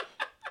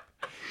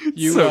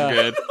 You, so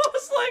good.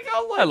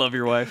 I I love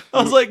your wife.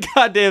 was like,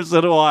 God damn, so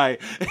do I.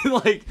 And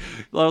like,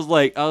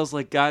 I was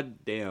like,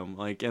 God damn.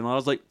 Like, and I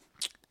was like,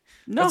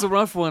 no. That's a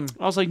rough one.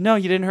 I was like, no,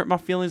 you didn't hurt my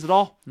feelings at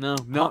all. No,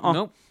 Uh-uh.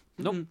 nope.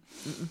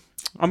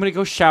 I'm gonna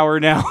go shower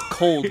now.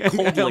 Coldly.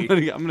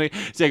 I'm gonna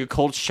take a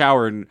cold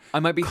shower and I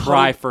might be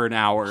cry for an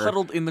hour.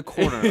 huddled in the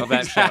corner of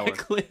that shower.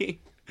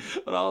 Exactly.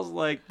 But I was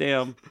like,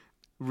 damn.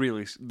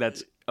 Really,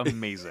 that's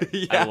amazing.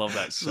 Yeah. I love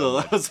that so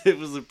much. It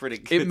was a pretty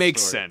good It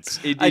makes story. sense.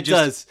 It It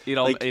just, does. It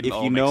all, Like, it if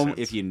all you makes know sense.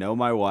 if you know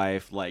my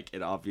wife, like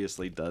it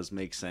obviously does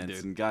make sense.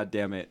 Dude. And God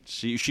damn it,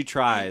 she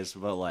tries,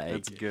 but like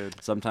That's good.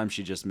 sometimes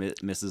she just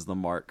misses the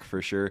mark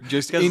for sure.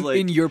 Just 'Cause,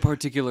 in your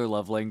particular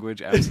love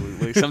language,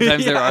 absolutely.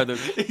 Sometimes there are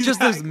just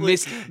those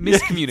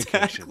miscommunications.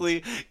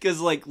 Exactly,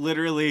 because like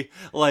literally,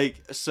 like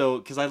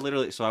so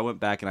I went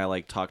back and I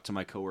like talked to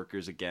my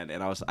coworkers again,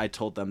 and I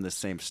told them the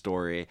same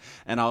story,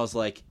 and I was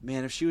like,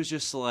 man, if she was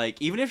just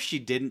like, even if she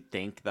didn't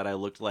think that I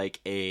looked like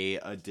a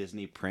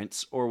Disney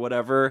prince or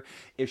whatever,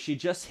 if she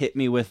just hit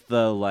me with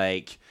the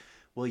like,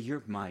 well,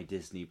 you're my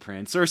Disney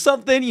prince or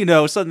something,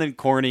 something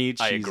corny,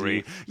 cheesy. I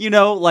agree.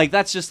 Like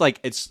that's just like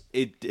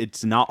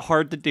it's not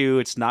hard to do,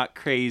 it's not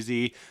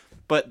crazy,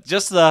 but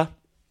just I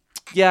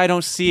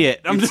don't see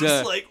it. I'm It's,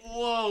 just like,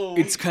 whoa.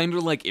 It's kind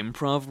of like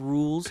improv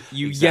rules.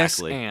 You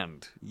Exactly. yes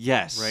and.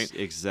 Yes, Right?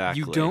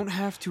 exactly. You don't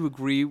have to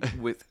agree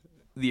with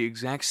the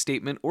exact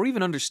statement or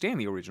even understand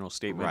the original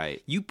statement.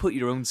 Right. You put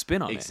your own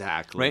spin on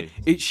Exactly.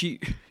 it.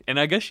 Right? And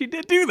I guess she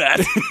did do that.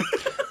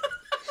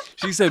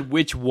 She said,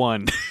 which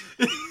one?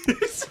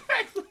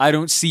 I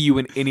don't see you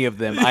in any of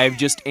them. I have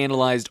just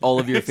analyzed all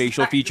of your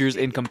facial features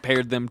and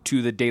compared them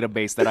to the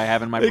database that I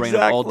have in my brain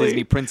of all Exactly.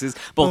 Disney princes,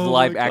 both Oh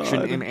live my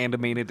action God. and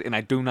animated, and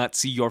I do not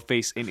see your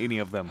face in any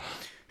of them.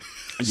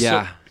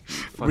 Yeah.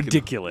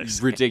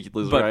 Ridiculous.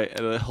 Ridiculous, But-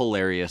 right?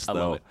 Hilarious, I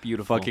though. love it.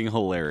 Beautiful. Fucking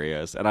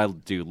hilarious. And I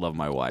do love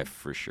my wife,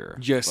 for sure.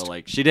 Just- But,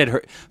 like, she did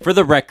hurt. For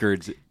the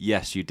records,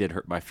 yes, you did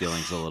hurt my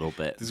feelings a little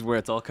bit. This is where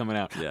it's all coming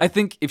out. Yeah. I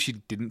think if she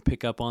didn't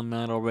pick up on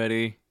that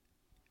already,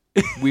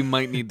 we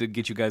might need to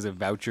get you guys a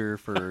voucher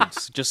for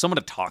just someone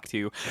to talk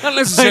to. Not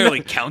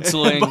necessarily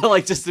counseling. But,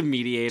 like, just a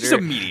mediator. Just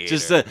a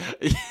mediator.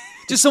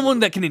 Just someone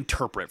that can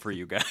interpret for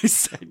you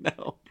guys. I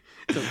know.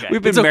 It's okay.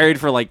 We've been It's okay. married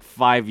for like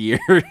 5 years.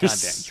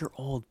 Goddamn, you're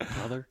old,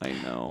 brother. I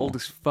know. Old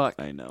as fuck.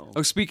 I know.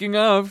 Oh, speaking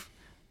of,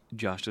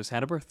 Josh just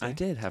had a birthday. I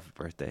did have a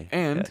birthday.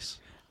 And yes.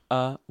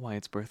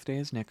 Wyatt's birthday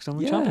is next on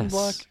the chopping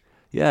block.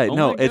 Yeah, Oh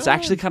no, my it's God.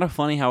 actually kind of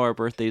funny how our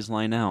birthdays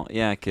line out.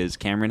 Yeah, because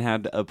Cameron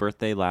had a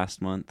birthday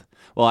last month.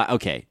 Well,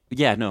 okay.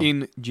 Yeah, no.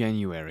 In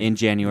January. In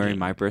January.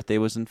 My birthday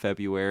was in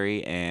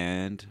February,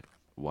 and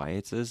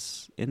Wyatt's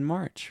is in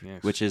March,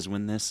 Yes. which is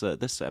when this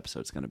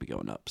episode's going to be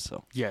going up.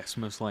 So, Yes,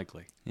 most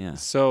likely. yeah.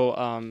 So,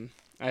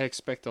 I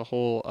expect a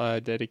whole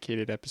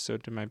dedicated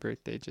episode to my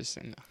birthday. Just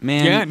saying.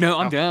 Man. Yeah, no,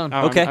 I'm down.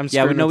 Okay. I'm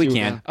Yeah, we screwing know with we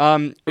you.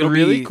 can. It'll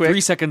Really be quick.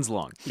 3 seconds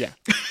long. Yeah,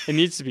 it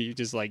needs to be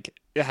just like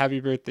happy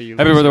birthday. You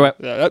Happy loser.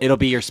 birthday, It'll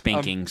be your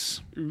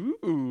spankings.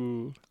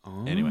 Ooh.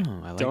 Oh, Anyway.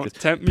 I like Don't this.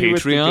 tempt me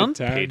with the Patreon. good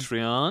time.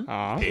 Patreon.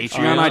 Aw.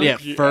 Patreon Aw, idea.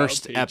 yeah,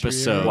 First Patreon.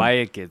 episode.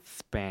 Wyatt gets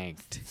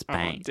spanked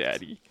Spanked. Oh,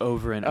 daddy.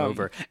 over and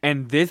over.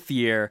 And this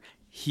year,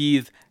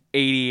 he's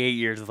 88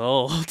 years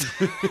old.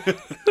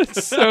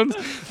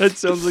 That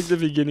sounds like the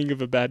beginning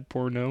of a bad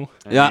porno.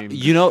 Yeah,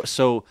 mean,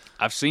 so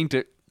I've seen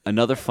it.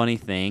 another funny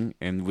thing,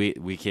 and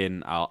we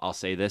can, I'll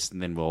say this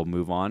and then we'll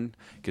move on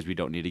because we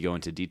don't need to go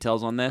into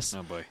details on this.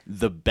 Oh, boy.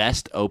 The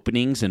best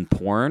openings in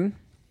porn,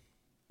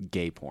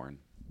 gay porn,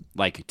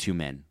 like two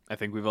men. I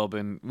think we've all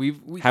been.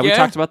 Have we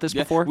talked about this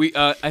before? We.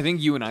 I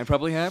think you and I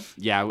probably have.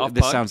 Yeah, Off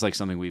this pod? sounds like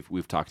something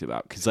we've talked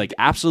about because like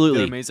absolutely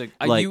They're amazing.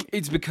 Like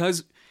It's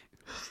because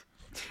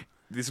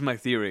this is my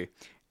theory.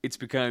 It's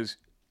because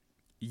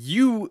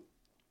you.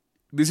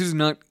 This is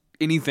not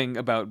anything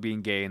about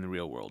being gay in the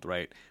real world,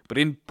 right? But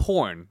in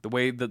porn, the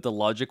way that the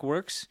logic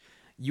works,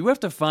 you have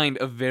to find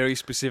a very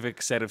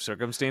specific set of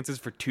circumstances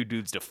for two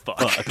dudes to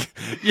fuck.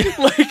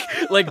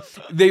 like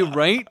they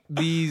write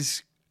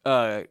these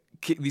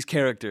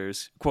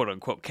characters, quote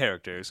unquote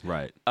characters,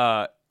 right.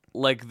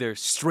 like they're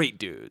straight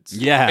dudes.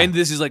 Yeah. And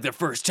this is like their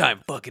first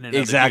time fucking another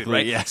Exactly, dude,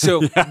 right? yeah.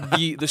 So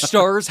the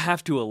stars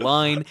have to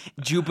align.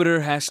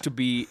 Jupiter has to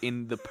be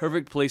in the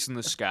perfect place in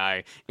the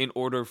sky in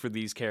order for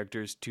these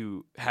characters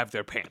to have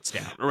their pants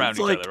down around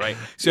each other, right?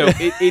 So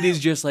it is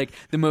just like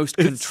the most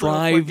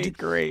contrived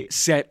great.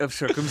 set of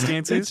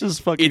circumstances. It's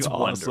just fucking It's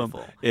awesome.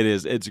 wonderful. It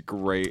is. It's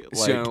great.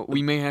 Like, So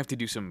we may have to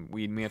do some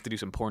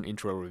porn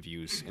intro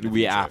reviews. In the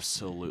we future.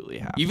 absolutely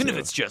have Even to. if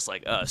it's just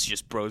like us,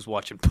 just bros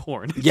watching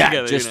porn. yeah,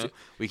 together, just you know?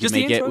 we can Just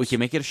the make it. We intros? can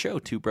make it a show.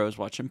 Two bros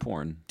watching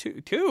porn.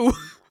 Two.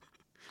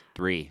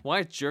 3.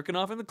 Why jerking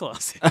off in the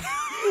closet?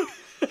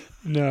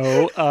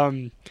 No,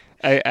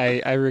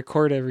 I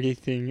record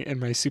everything in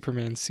my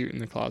Superman suit in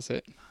the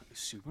closet.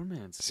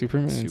 Superman Suit.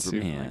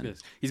 like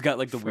this. He's got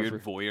like the Forever.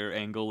 weird voyeur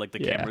angle, like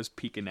the Yeah. camera's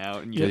peeking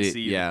out, and you Yeah, can the-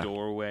 see yeah. the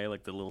doorway,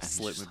 like the little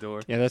slit in the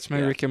door. Yeah, that's my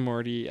Yeah. Rick and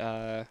Morty.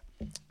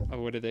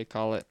 What do they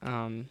call it?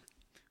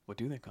 What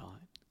do they call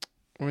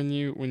it? when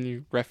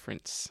you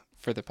reference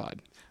for the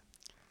pod?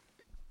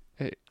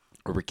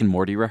 A Rick and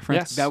Morty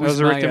reference? That was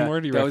a Rick and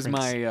Morty that was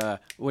reference. my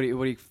what do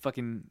you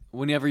fucking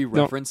whenever you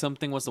reference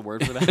something, what's the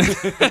word for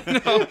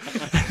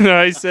that? No,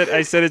 I said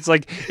it's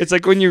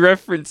like when you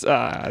reference.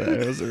 That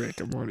was a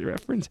Rick and Morty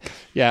reference.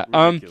 Yeah.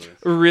 Ridiculous.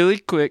 Really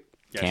quick.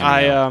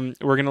 Cameo.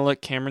 We're gonna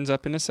look Cameron's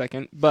up in a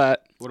second,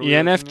 but What are we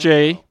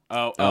ENFJ.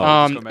 let's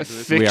go back to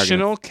this.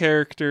 Fictional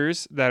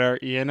characters that are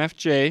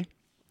ENFJ.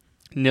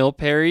 Neil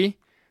Perry.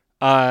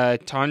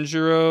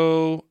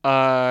 Tanjiro.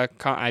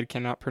 I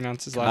cannot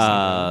pronounce his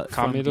last name.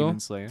 From Kamido Demon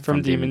Slayer.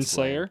 from Demon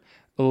Slayer.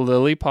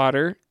 Lily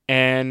Potter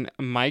and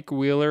Mike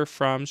Wheeler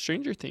from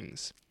Stranger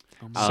Things.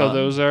 So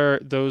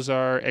those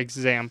are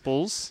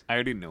examples. I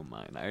already know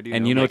mine.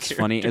 And you know what's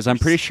funny is I'm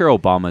pretty sure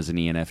Obama's an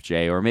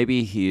ENFJ, or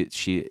maybe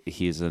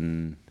he's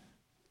an.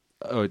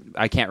 Oh,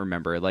 I can't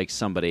remember. Like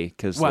somebody,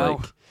 because yeah.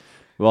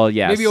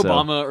 Maybe so,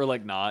 Obama or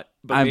like not,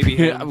 but I'm- maybe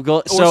him.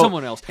 or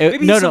someone else.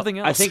 Maybe no, something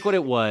else. I think what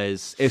it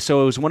was.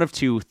 So it was one of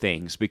two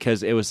things,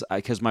 because it was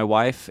because my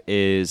wife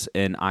is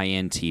an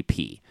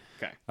INTP.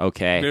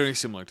 Okay. Very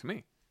similar to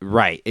me.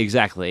 Right.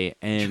 Exactly.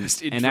 And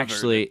Just and introverted.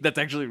 actually. That's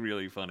actually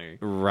really funny.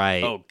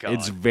 Right. Oh, God.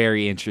 It's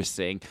very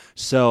interesting.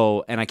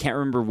 So, and I can't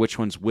remember which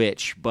one's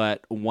which,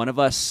 but one of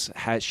us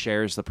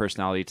shares the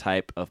personality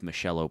type of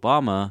Michelle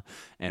Obama,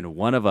 and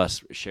one of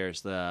us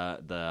shares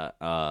the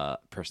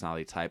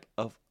personality type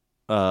of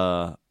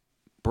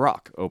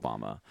Barack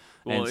Obama.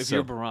 Well, And if so-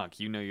 you're Barack,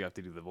 you know you have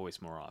to do the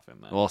voice more often.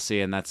 Then. Well,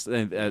 see, and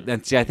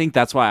see, I think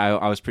that's why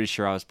I was pretty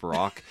sure I was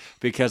Barack,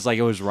 because like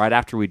it was right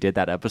after we did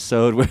that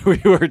episode where we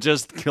were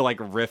just like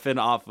riffing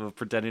off of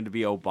pretending to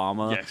be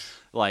Obama. Yes.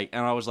 Like,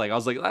 and I was like,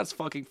 that's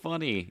fucking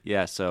funny.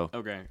 Yeah. So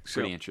Okay.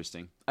 pretty So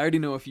interesting. I already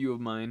know a few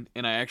of mine,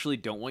 and I actually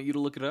don't want you to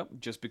look it up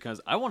just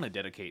because I want to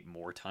dedicate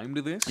more time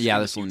to this. Yeah, in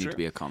the this will need future. to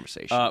be a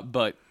conversation.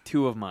 But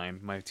two of mine,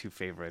 my two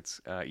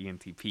favorites,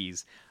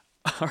 ENTPs,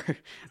 are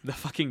the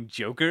fucking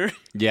Joker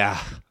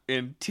Yeah.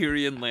 and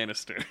Tyrion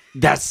Lannister.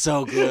 That's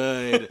so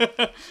good.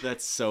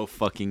 That's so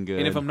fucking good.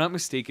 And if I'm not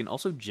mistaken,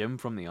 also Jim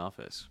from The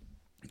Office.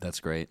 That's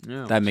great.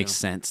 Yeah, that makes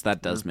so- sense.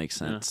 That does make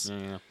sense.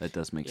 Yeah. That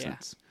does make Yeah.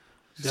 sense.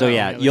 So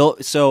yeah,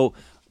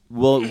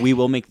 we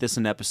will make this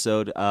an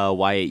episode.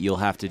 Wyatt, you'll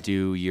have to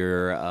do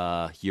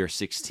your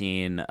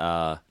 16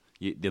 the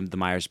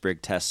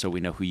Myers-Briggs test, so we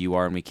know who you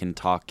are and we can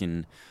talk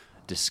and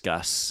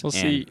discuss We'll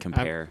and see.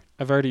 compare.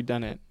 I've already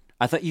done it.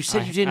 I thought you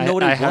said you didn't know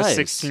what it I was. have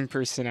 16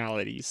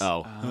 personalities.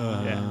 Oh.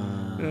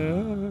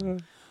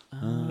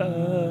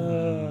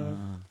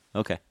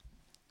 Okay.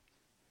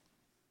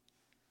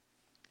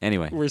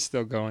 Anyway. We're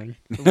still going.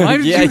 Why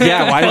did you?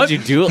 Why did you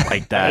do it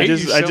like that? I hate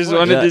just you I so just much.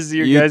 wanted Yeah, to see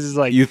your you- guys'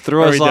 like. you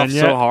threw are us we done off so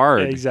yet?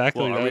 hard. Yeah,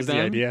 exactly. Well, are that we was the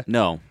done? idea.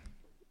 No.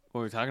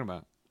 What are we talking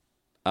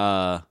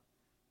about?